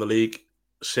Arsenal win the league,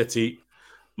 City,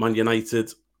 Man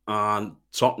United, and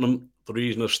Tottenham. The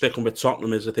reason I'm sticking with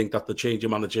Tottenham is I think that the change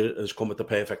of manager has come at the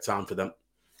perfect time for them.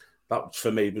 That,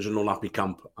 for me, was an unhappy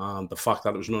camp. And the fact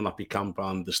that it was an unhappy camp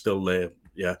and they're still there,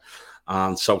 yeah.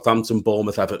 And Southampton,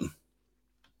 Bournemouth, Everton.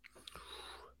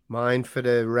 Mine for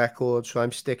the record, so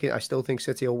I'm sticking. I still think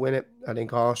City will win it. I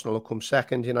think Arsenal will come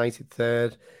second, United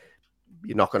third.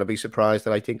 You're not going to be surprised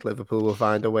that I think Liverpool will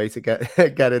find a way to get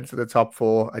into the top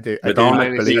 4. I do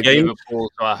believe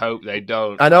Liverpool, so I hope they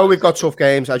don't. I know we've got tough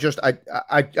games. I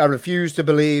refuse to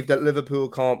believe that Liverpool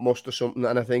can't muster something,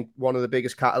 and I think one of the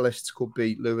biggest catalysts could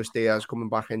be Luis Diaz coming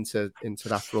back into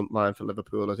that front line for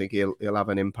Liverpool. I think he'll have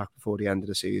an impact before the end of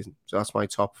the season. So that's my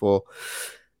top 4.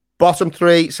 Bottom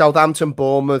 3: Southampton,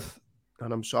 Bournemouth,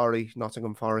 and I'm sorry,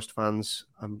 Nottingham Forest fans.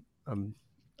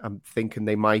 I'm thinking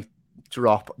they might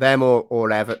drop them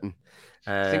or Everton.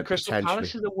 I think Crystal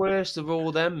Palace is the worst of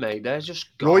all them, mate. They're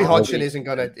just gone. Roy Hodgson isn't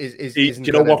gonna.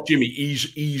 You know what, Jimmy?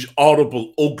 He's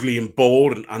horrible, ugly, and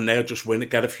boring, and they'll just win it,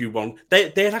 get a few wrong.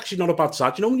 They're actually not a bad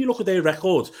side. You know, when you look at their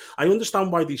records, I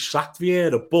understand why they sacked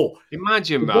Vieira, but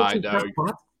imagine, right?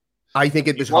 I think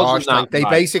it was harsh. They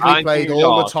basically played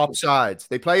all the top sides.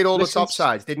 They played all the top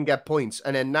sides, didn't get points,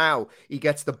 and then now he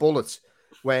gets the bullets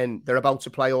when they're about to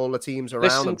play all the teams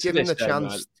around him. Give him the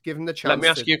chance. Give him the chance. Let me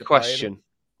ask you a question.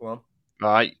 Go on.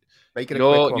 Right. Make it a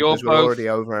quick one because we're already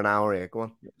over an hour here. Go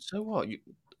on. So what?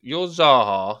 You're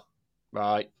Zaha,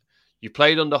 right? You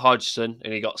played under Hodgson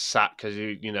and he got sacked because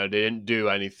they didn't do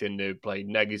anything. They played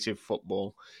negative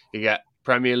football. You get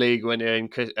Premier League winning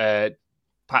Patrick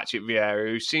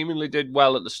Vieira, who seemingly did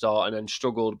well at the start and then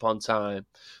struggled upon time.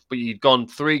 But you'd gone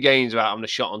 3 games without having a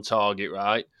shot on target,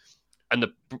 right? And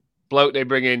the bloke they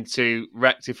bring in to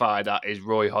rectify that is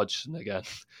Roy Hodgson again.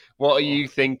 What are you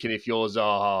thinking if you're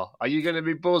Zaha? Are you going to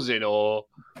be buzzing or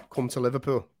come to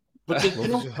Liverpool? But you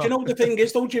know the thing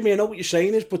is, though, Jimmy, I know what you're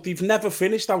saying is, but they've never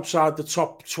finished outside the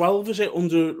top 12, is it,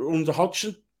 under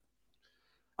Hodgson?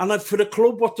 And for a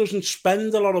club what doesn't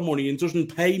spend a lot of money and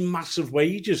doesn't pay massive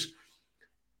wages,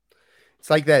 it's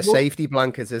like their safety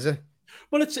blankets, is it?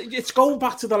 Well, it's going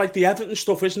back to the Everton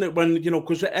stuff, isn't it? When,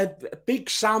 because Big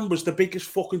Sam was the biggest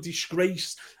fucking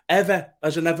disgrace ever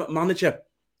as an Everton manager.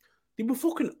 They were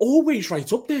fucking always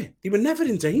right up there. They were never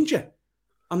in danger.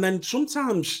 And then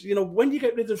sometimes, when you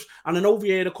get rid of... And I know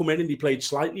Vieira come in and he played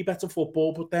slightly better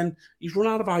football, but then he's run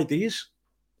out of ideas.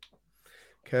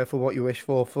 Careful what you wish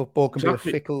for. Football can be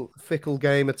a fickle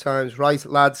game at times. Right,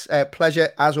 lads. Pleasure,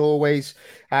 as always.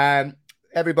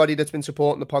 Everybody that's been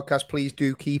supporting the podcast, please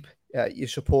do keep your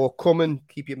support coming.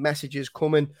 Keep your messages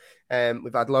coming.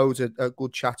 We've had loads of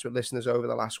good chats with listeners over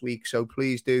the last week, so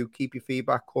please do keep your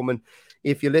feedback coming.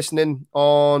 If you're listening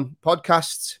on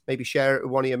podcasts, maybe share it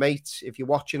with one of your mates. If you're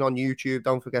watching on YouTube,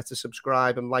 don't forget to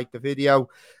subscribe and like the video,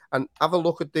 and have a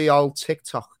look at the old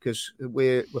TikTok, because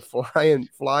we're flying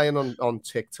on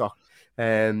TikTok.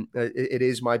 It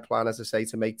is my plan, as I say,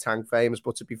 to make Tank famous.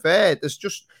 But to be fair,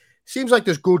 seems like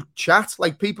there's good chat.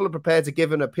 Like, people are prepared to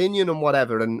give an opinion and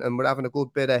whatever, and we're having a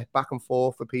good bit of back and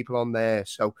forth for people on there.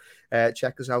 So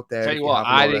check us out there. Tell you what,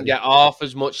 I didn't get half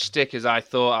as much stick as I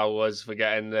thought I was for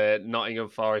getting the Nottingham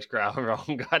Forest ground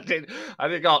wrong.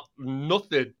 I got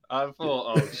nothing. I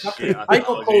thought, oh shit! I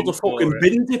got called a fucking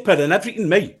bin dipper and everything,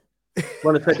 mate.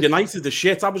 When I said United the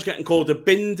shit, I was getting called a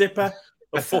bin dipper.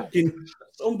 A fucking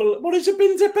unbelievable. What is a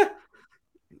bin dipper?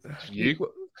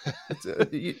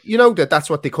 You know that's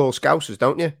what they call Scousers,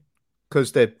 don't you?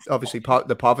 Because they're obviously part of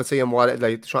the poverty and what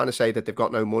they're trying to say that they've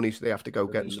got no money, so they have to go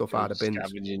getting stuff out of bins.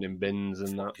 Scavenging in bins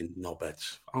and that. Fucking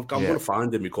knobheads. I'm going to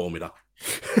find him, you call me that.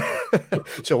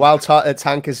 So while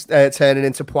Tank is turning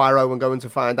into Poirot and going to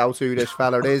find out who this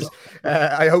fella is,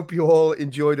 I hope you all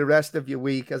enjoy the rest of your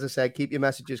week. As I said, keep your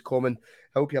messages coming.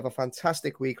 Hope you have a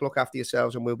fantastic week. Look after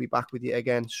yourselves, and we'll be back with you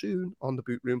again soon on the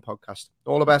Boot Room podcast.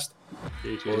 All the best.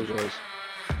 Cheers, boys.